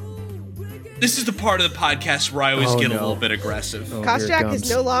 This is the part of the podcast where I always get a little bit aggressive. Oh, Koshak is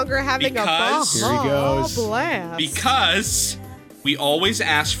no longer having Here he a blast. Because we always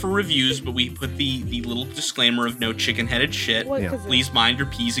ask for reviews, but we put the little disclaimer of no chicken-headed shit. Well, Please mind your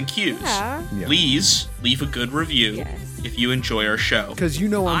P's and Q's. Yeah. Please leave a good review if you enjoy our show. Because you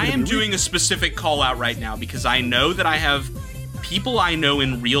know I am doing a specific call out right now because I know that I have people I know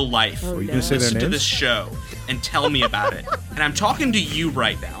in real life Are you gonna say their listen to names? this show and tell me about it. And I'm talking to you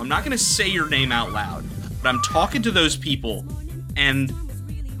right now. I'm not going to say your name out loud, but I'm talking to those people, and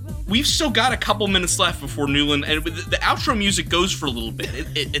we've still got a couple minutes left before Newland, and the outro music goes for a little bit.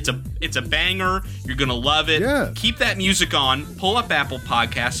 It's a banger. You're gonna love it. Yeah. Keep that music on. Pull up Apple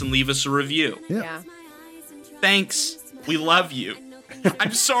Podcasts and leave us a review. Yeah. Thanks. We love you.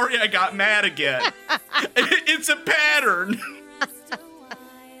 I'm sorry I got mad again. It's a pattern.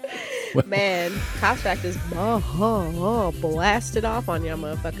 Man, Koshak just blasted off on y'all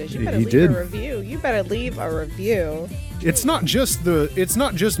motherfuckers. You better He leave did. a review. You better leave a review. It's not just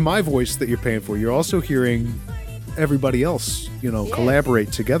my voice that you're paying for. You're also hearing everybody else,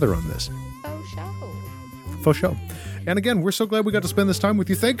 collaborate together on this. Oh, show. For sure. And again, we're so glad we got to spend this time with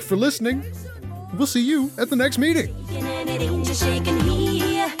you. Thank you for listening. We'll see you at the next meeting. And it ain't just shaking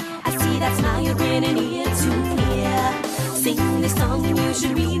here. I see that smile you're grinning ear to ear. Sing this song and you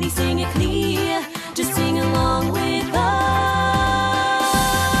should really sing it clear. Just sing along with us.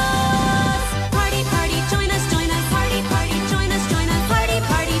 Party, party, join us, join us. Party, party, join us, join us. Party,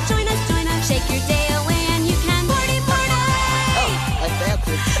 party, join us, join us. Shake your day away and you can party, party. Oh, like that,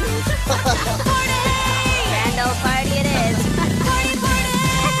 Party! Grand old party it is. Party,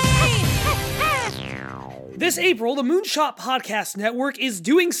 party! This April, the Moonshot Podcast Network is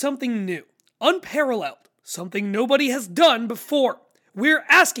doing something new, unparalleled, something nobody has done before. We're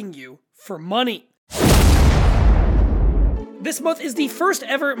asking you for money. This month is the first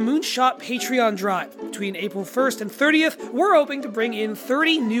ever Moonshot Patreon drive. Between April 1st and 30th, we're hoping to bring in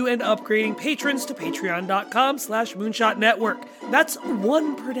 30 new and upgrading patrons to patreon.com/Moonshot Network. That's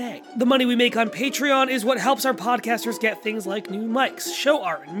one per day. The money we make on Patreon is what helps our podcasters get things like new mics, show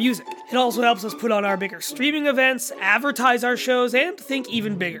art, and music. It also helps us put on our bigger streaming events, advertise our shows, and think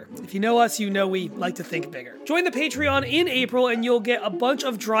even bigger. If you know us, you know we like to think bigger. Join the Patreon in April and you'll get a bunch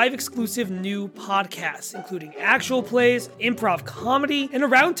of drive-exclusive new podcasts, including actual plays, improv comedy, and a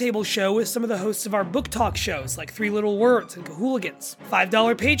roundtable show with some of the hosts of our book talk shows like Three Little Words and Cahooligans.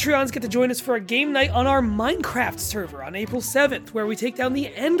 $5 Patreons get to join us for a game night on our Minecraft server on April 7th, where we take down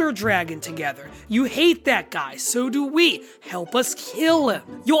the Ender Dragon together. You hate that guy, so do we. Help us kill him.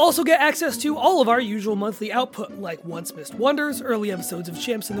 You'll also get access to all of our usual monthly output, like Once Missed Wonders, early episodes of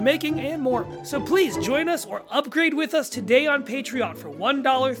Champs in the Making, and more. So please join us or upgrade with us today on Patreon for $1,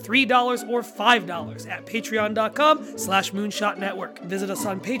 $3, or $5 at patreon.com/Moonshot Network. Visit us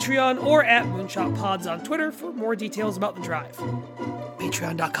on Patreon or at Moonshot Pods on Twitter for more details about the drive.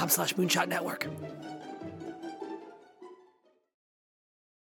 Patreon.com/Moonshot Network.